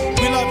you.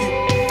 We love you.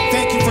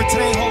 Thank you for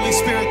today, Holy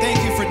Spirit.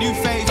 Thank you for new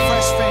faith,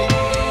 fresh faith.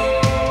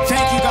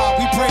 Thank you, God.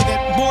 We pray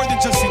that more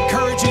than just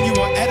encouraging, you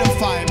will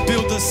edify and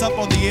build us up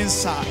on the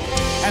inside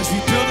as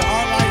we build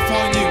our life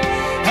on you.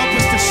 Help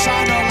us to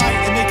shine our light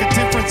and make a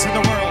difference in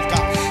the world,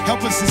 God.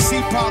 Help us to see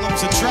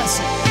problems, address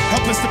it.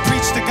 Help us to